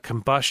have a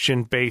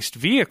combustion-based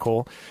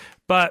vehicle,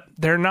 but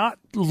they're not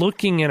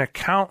looking in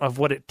account of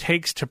what it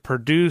takes to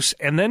produce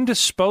and then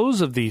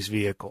dispose of these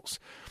vehicles.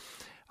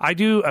 I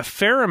do a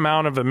fair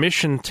amount of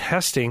emission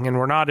testing, and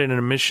we're not in an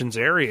emissions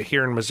area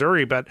here in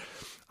Missouri, but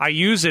I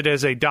use it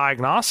as a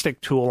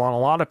diagnostic tool on a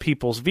lot of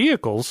people's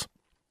vehicles.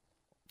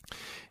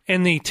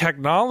 And the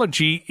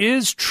technology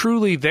is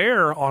truly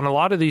there on a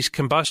lot of these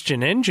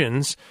combustion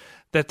engines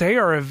that they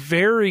are a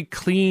very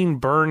clean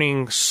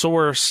burning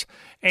source,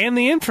 and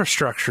the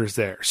infrastructure is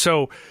there.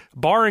 So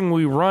barring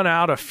we run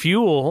out of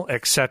fuel,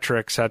 et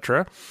cetera,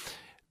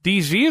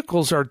 these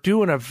vehicles are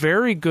doing a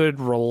very good,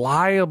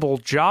 reliable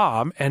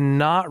job and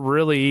not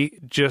really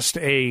just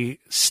a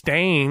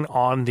stain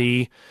on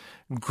the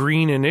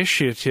green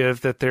initiative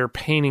that they're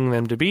painting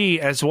them to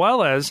be, as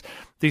well as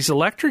these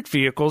electric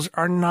vehicles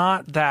are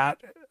not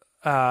that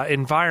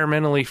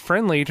environmentally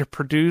friendly to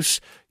produce,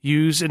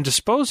 use, and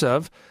dispose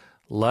of,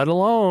 let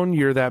alone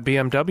you're that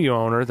BMW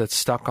owner that's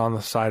stuck on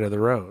the side of the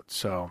road.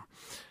 So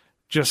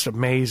just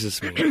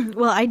amazes me.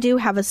 Well, I do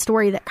have a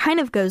story that kind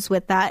of goes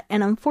with that,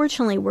 and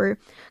unfortunately we're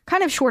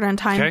kind of short on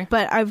time,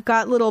 but I've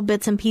got little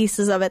bits and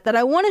pieces of it that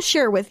I want to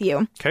share with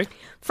you. Okay.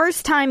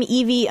 First-time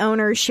EV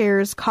owner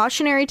shares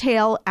cautionary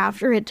tale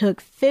after it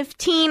took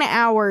 15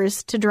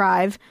 hours to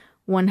drive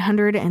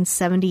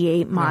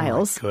 178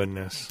 miles. Oh, my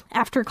goodness.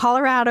 After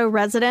Colorado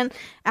resident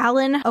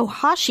Alan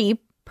Ohashi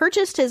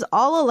purchased his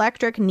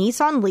all-electric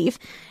Nissan Leaf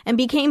and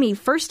became a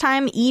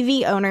first-time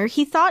EV owner,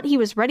 he thought he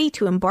was ready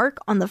to embark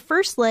on the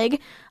first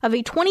leg of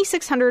a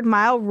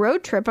 2,600-mile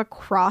road trip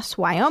across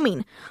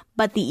Wyoming.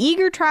 But the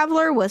eager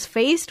traveler was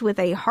faced with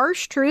a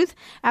harsh truth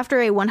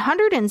after a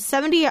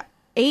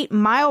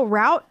 178-mile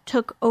route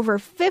took over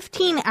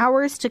 15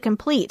 hours to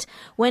complete,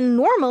 when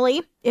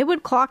normally it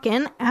would clock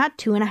in at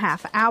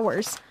 2.5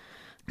 hours.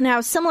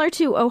 Now, similar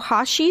to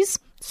Ohashi's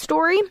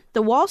story,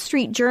 the Wall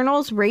Street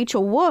Journal's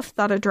Rachel Wolf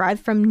thought a drive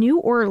from New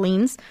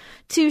Orleans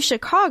to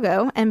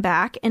Chicago and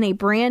back in a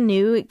brand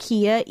new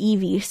Kia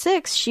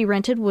EV6 she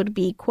rented would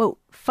be, quote,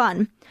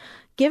 fun.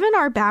 Given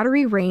our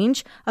battery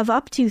range of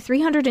up to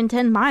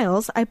 310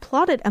 miles, I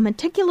plotted a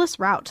meticulous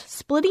route,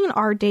 splitting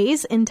our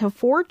days into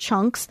 4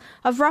 chunks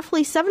of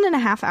roughly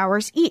 7.5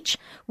 hours each.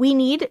 We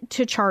need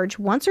to charge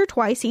once or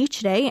twice each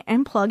day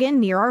and plug in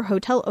near our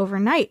hotel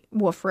overnight,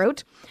 Wolf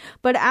wrote.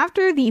 But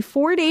after the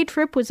 4-day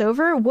trip was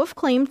over, Wolf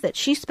claimed that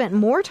she spent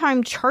more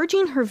time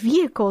charging her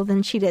vehicle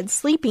than she did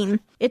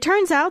sleeping. It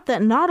turns out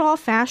that not all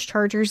fast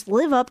chargers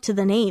live up to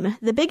the name.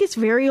 The biggest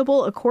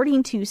variable,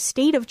 according to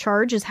state of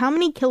charge, is how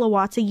many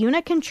kilowatts a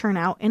unit can churn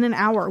out in an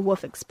hour,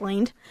 Wolf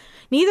explained.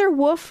 Neither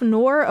Wolf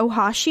nor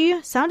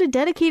Ohashi sounded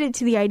dedicated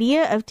to the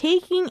idea of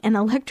taking an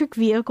electric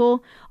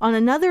vehicle on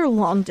another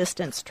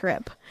long-distance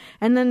trip.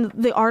 And then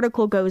the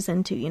article goes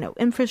into,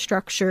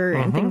 infrastructure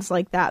and things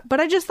like that. But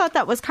I just thought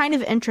that was kind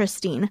of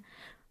interesting.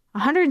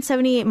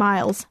 178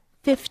 miles,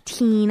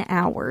 15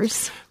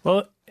 hours.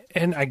 Well,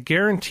 and I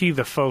guarantee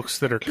the folks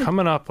that are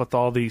coming up with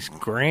all these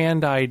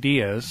grand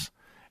ideas,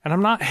 and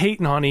I'm not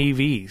hating on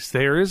EVs.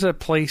 There is a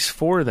place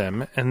for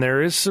them, and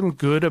there is some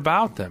good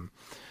about them.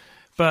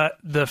 But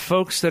the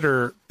folks that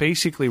are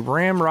basically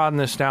ramrodding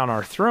this down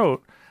our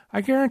throat,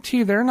 I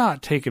guarantee they're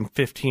not taking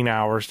 15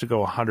 hours to go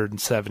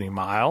 170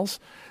 miles.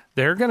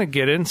 They're going to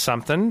get in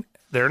something.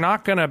 They're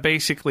not going to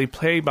basically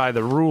play by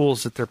the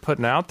rules that they're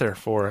putting out there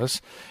for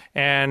us.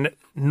 And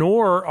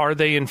nor are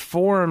they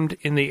informed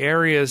in the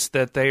areas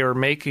that they are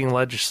making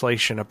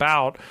legislation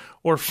about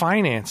or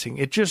financing.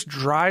 It just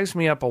drives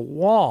me up a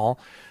wall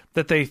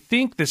that they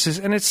think this is,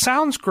 and it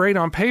sounds great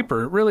on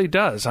paper. It really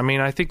does. I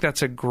mean, I think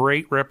that's a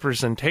great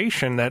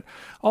representation that,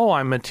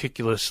 I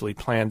meticulously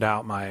planned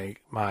out my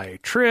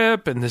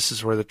trip, and this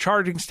is where the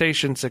charging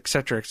stations, et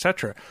cetera, et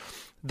cetera.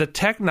 The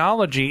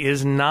technology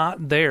is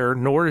not there,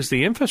 nor is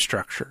the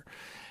infrastructure.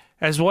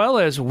 As well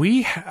as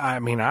I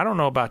don't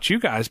know about you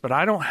guys, but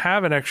I don't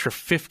have an extra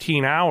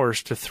 15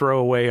 hours to throw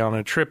away on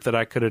a trip that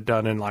I could have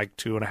done in like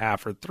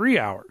 2.5 or 3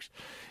 hours.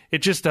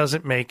 It just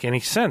doesn't make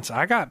any sense.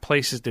 I got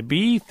places to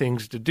be,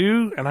 things to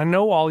do, and I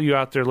know all you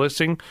out there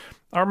listening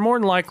are more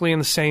than likely in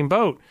the same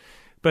boat.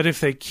 But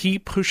if they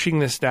keep pushing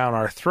this down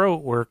our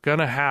throat, we're going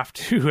to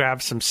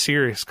have some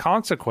serious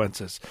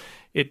consequences.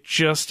 It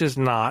just is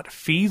not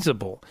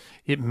feasible.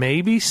 It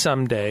may be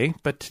someday,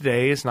 but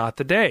today is not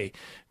the day.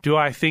 Do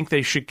I think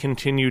they should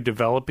continue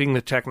developing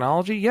the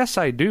technology? Yes,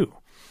 I do.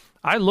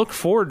 I look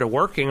forward to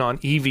working on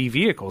EV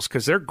vehicles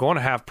because they're going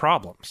to have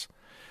problems.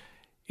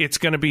 It's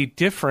going to be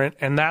different,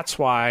 and that's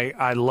why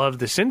I love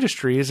this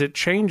industry, is it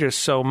changes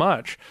so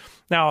much.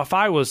 Now, if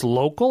I was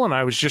local and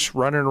I was just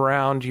running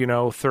around,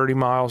 30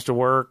 miles to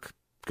work,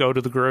 go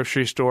to the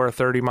grocery store,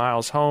 30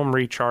 miles home,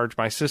 recharge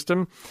my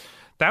system,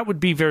 that would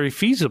be very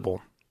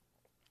feasible.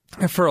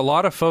 And for a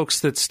lot of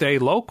folks that stay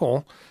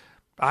local,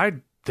 I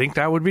think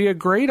that would be a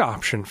great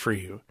option for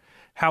you.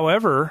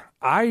 However,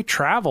 I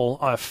travel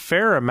a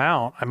fair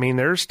amount. I mean,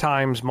 there's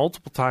times,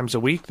 multiple times a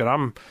week that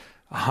I'm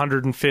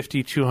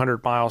 150,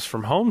 200 miles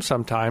from home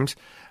sometimes.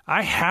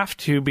 I have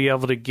to be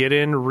able to get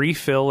in,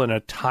 refill in a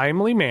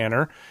timely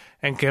manner,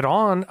 and get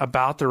on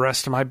about the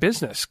rest of my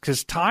business,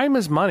 because time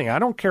is money. I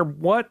don't care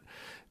what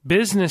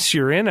business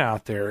you're in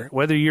out there,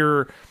 whether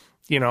you're,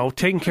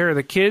 taking care of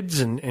the kids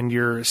and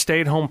you're a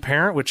stay-at-home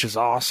parent, which is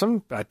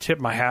awesome. I tip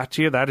my hat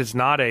to you. That is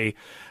not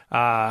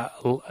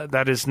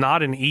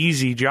an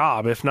easy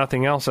job. If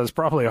nothing else, that's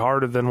probably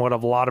harder than what a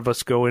lot of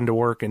us go into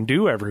work and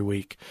do every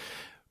week.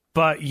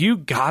 But you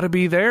got to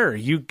be there.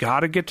 You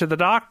got to get to the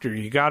doctor.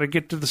 You got to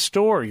get to the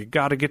store. You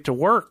got to get to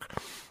work.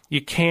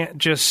 You can't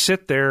just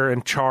sit there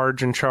and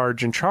charge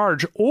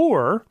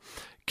or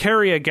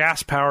carry a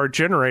gas-powered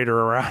generator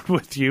around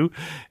with you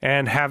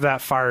and have that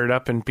fired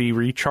up and be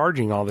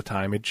recharging all the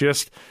time.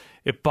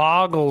 It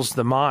boggles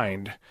the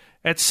mind.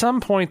 At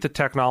some point, the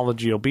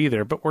technology will be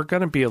there, but we're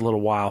going to be a little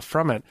while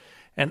from it.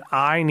 And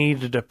I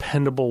need a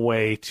dependable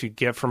way to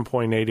get from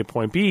point A to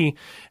point B.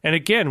 And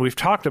again, we've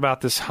talked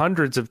about this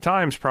hundreds of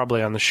times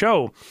probably on the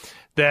show,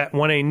 that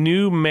when a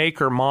new make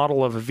or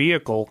model of a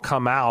vehicle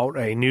come out,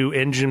 a new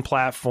engine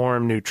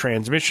platform, new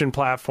transmission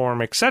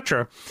platform,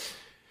 etc.,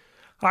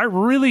 I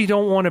really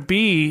don't want to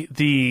be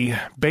the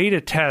beta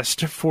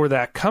test for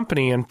that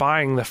company and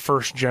buying the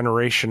first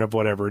generation of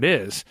whatever it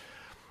is.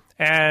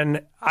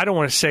 And I don't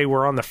want to say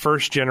we're on the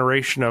first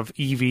generation of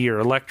EV or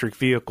electric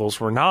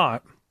vehicles. We're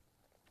not.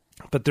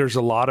 But there's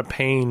a lot of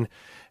pain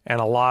and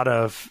a lot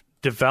of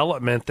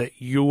development that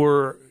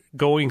you're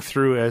going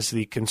through as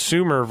the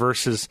consumer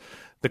versus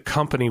the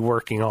company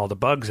working all the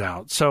bugs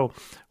out. So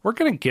we're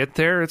going to get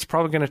there. It's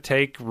probably going to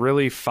take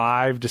really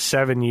 5 to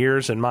 7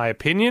 years, in my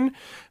opinion,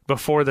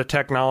 before the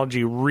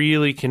technology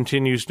really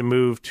continues to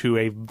move to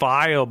a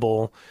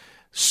viable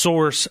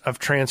source of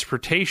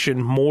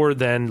transportation more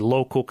than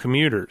local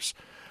commuters.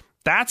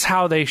 That's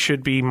how they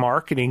should be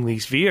marketing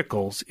these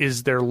vehicles,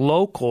 is they're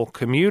local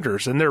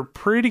commuters, and they're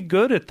pretty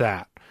good at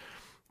that.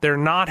 They're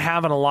not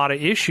having a lot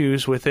of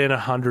issues within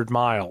 100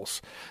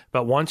 miles.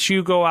 But once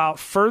you go out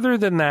further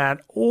than that,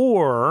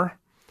 or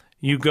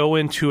you go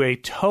into a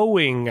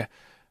towing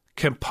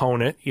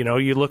component,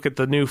 you look at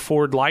the new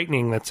Ford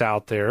Lightning that's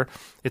out there.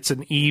 It's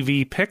an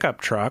EV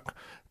pickup truck.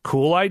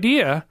 Cool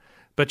idea.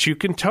 But you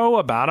can tow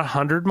about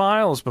 100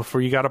 miles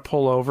before you got to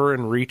pull over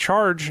and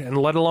recharge, and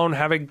let alone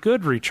have a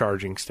good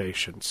recharging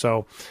station.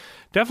 So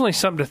definitely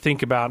something to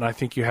think about, and I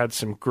think you had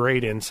some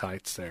great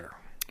insights there.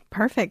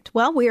 Perfect.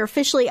 Well, we are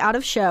officially out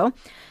of show.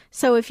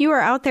 So if you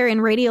are out there in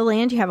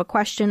Radioland, you have a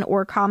question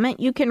or comment,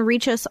 you can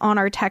reach us on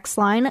our text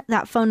line.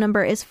 That phone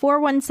number is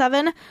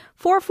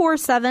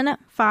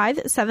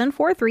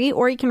 417-447-5743,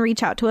 or you can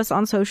reach out to us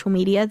on social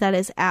media. That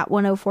is at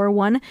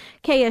 1041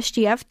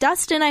 KSGF.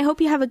 Dustin, I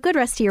hope you have a good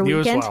rest of your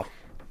weekend. You as well.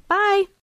 Bye.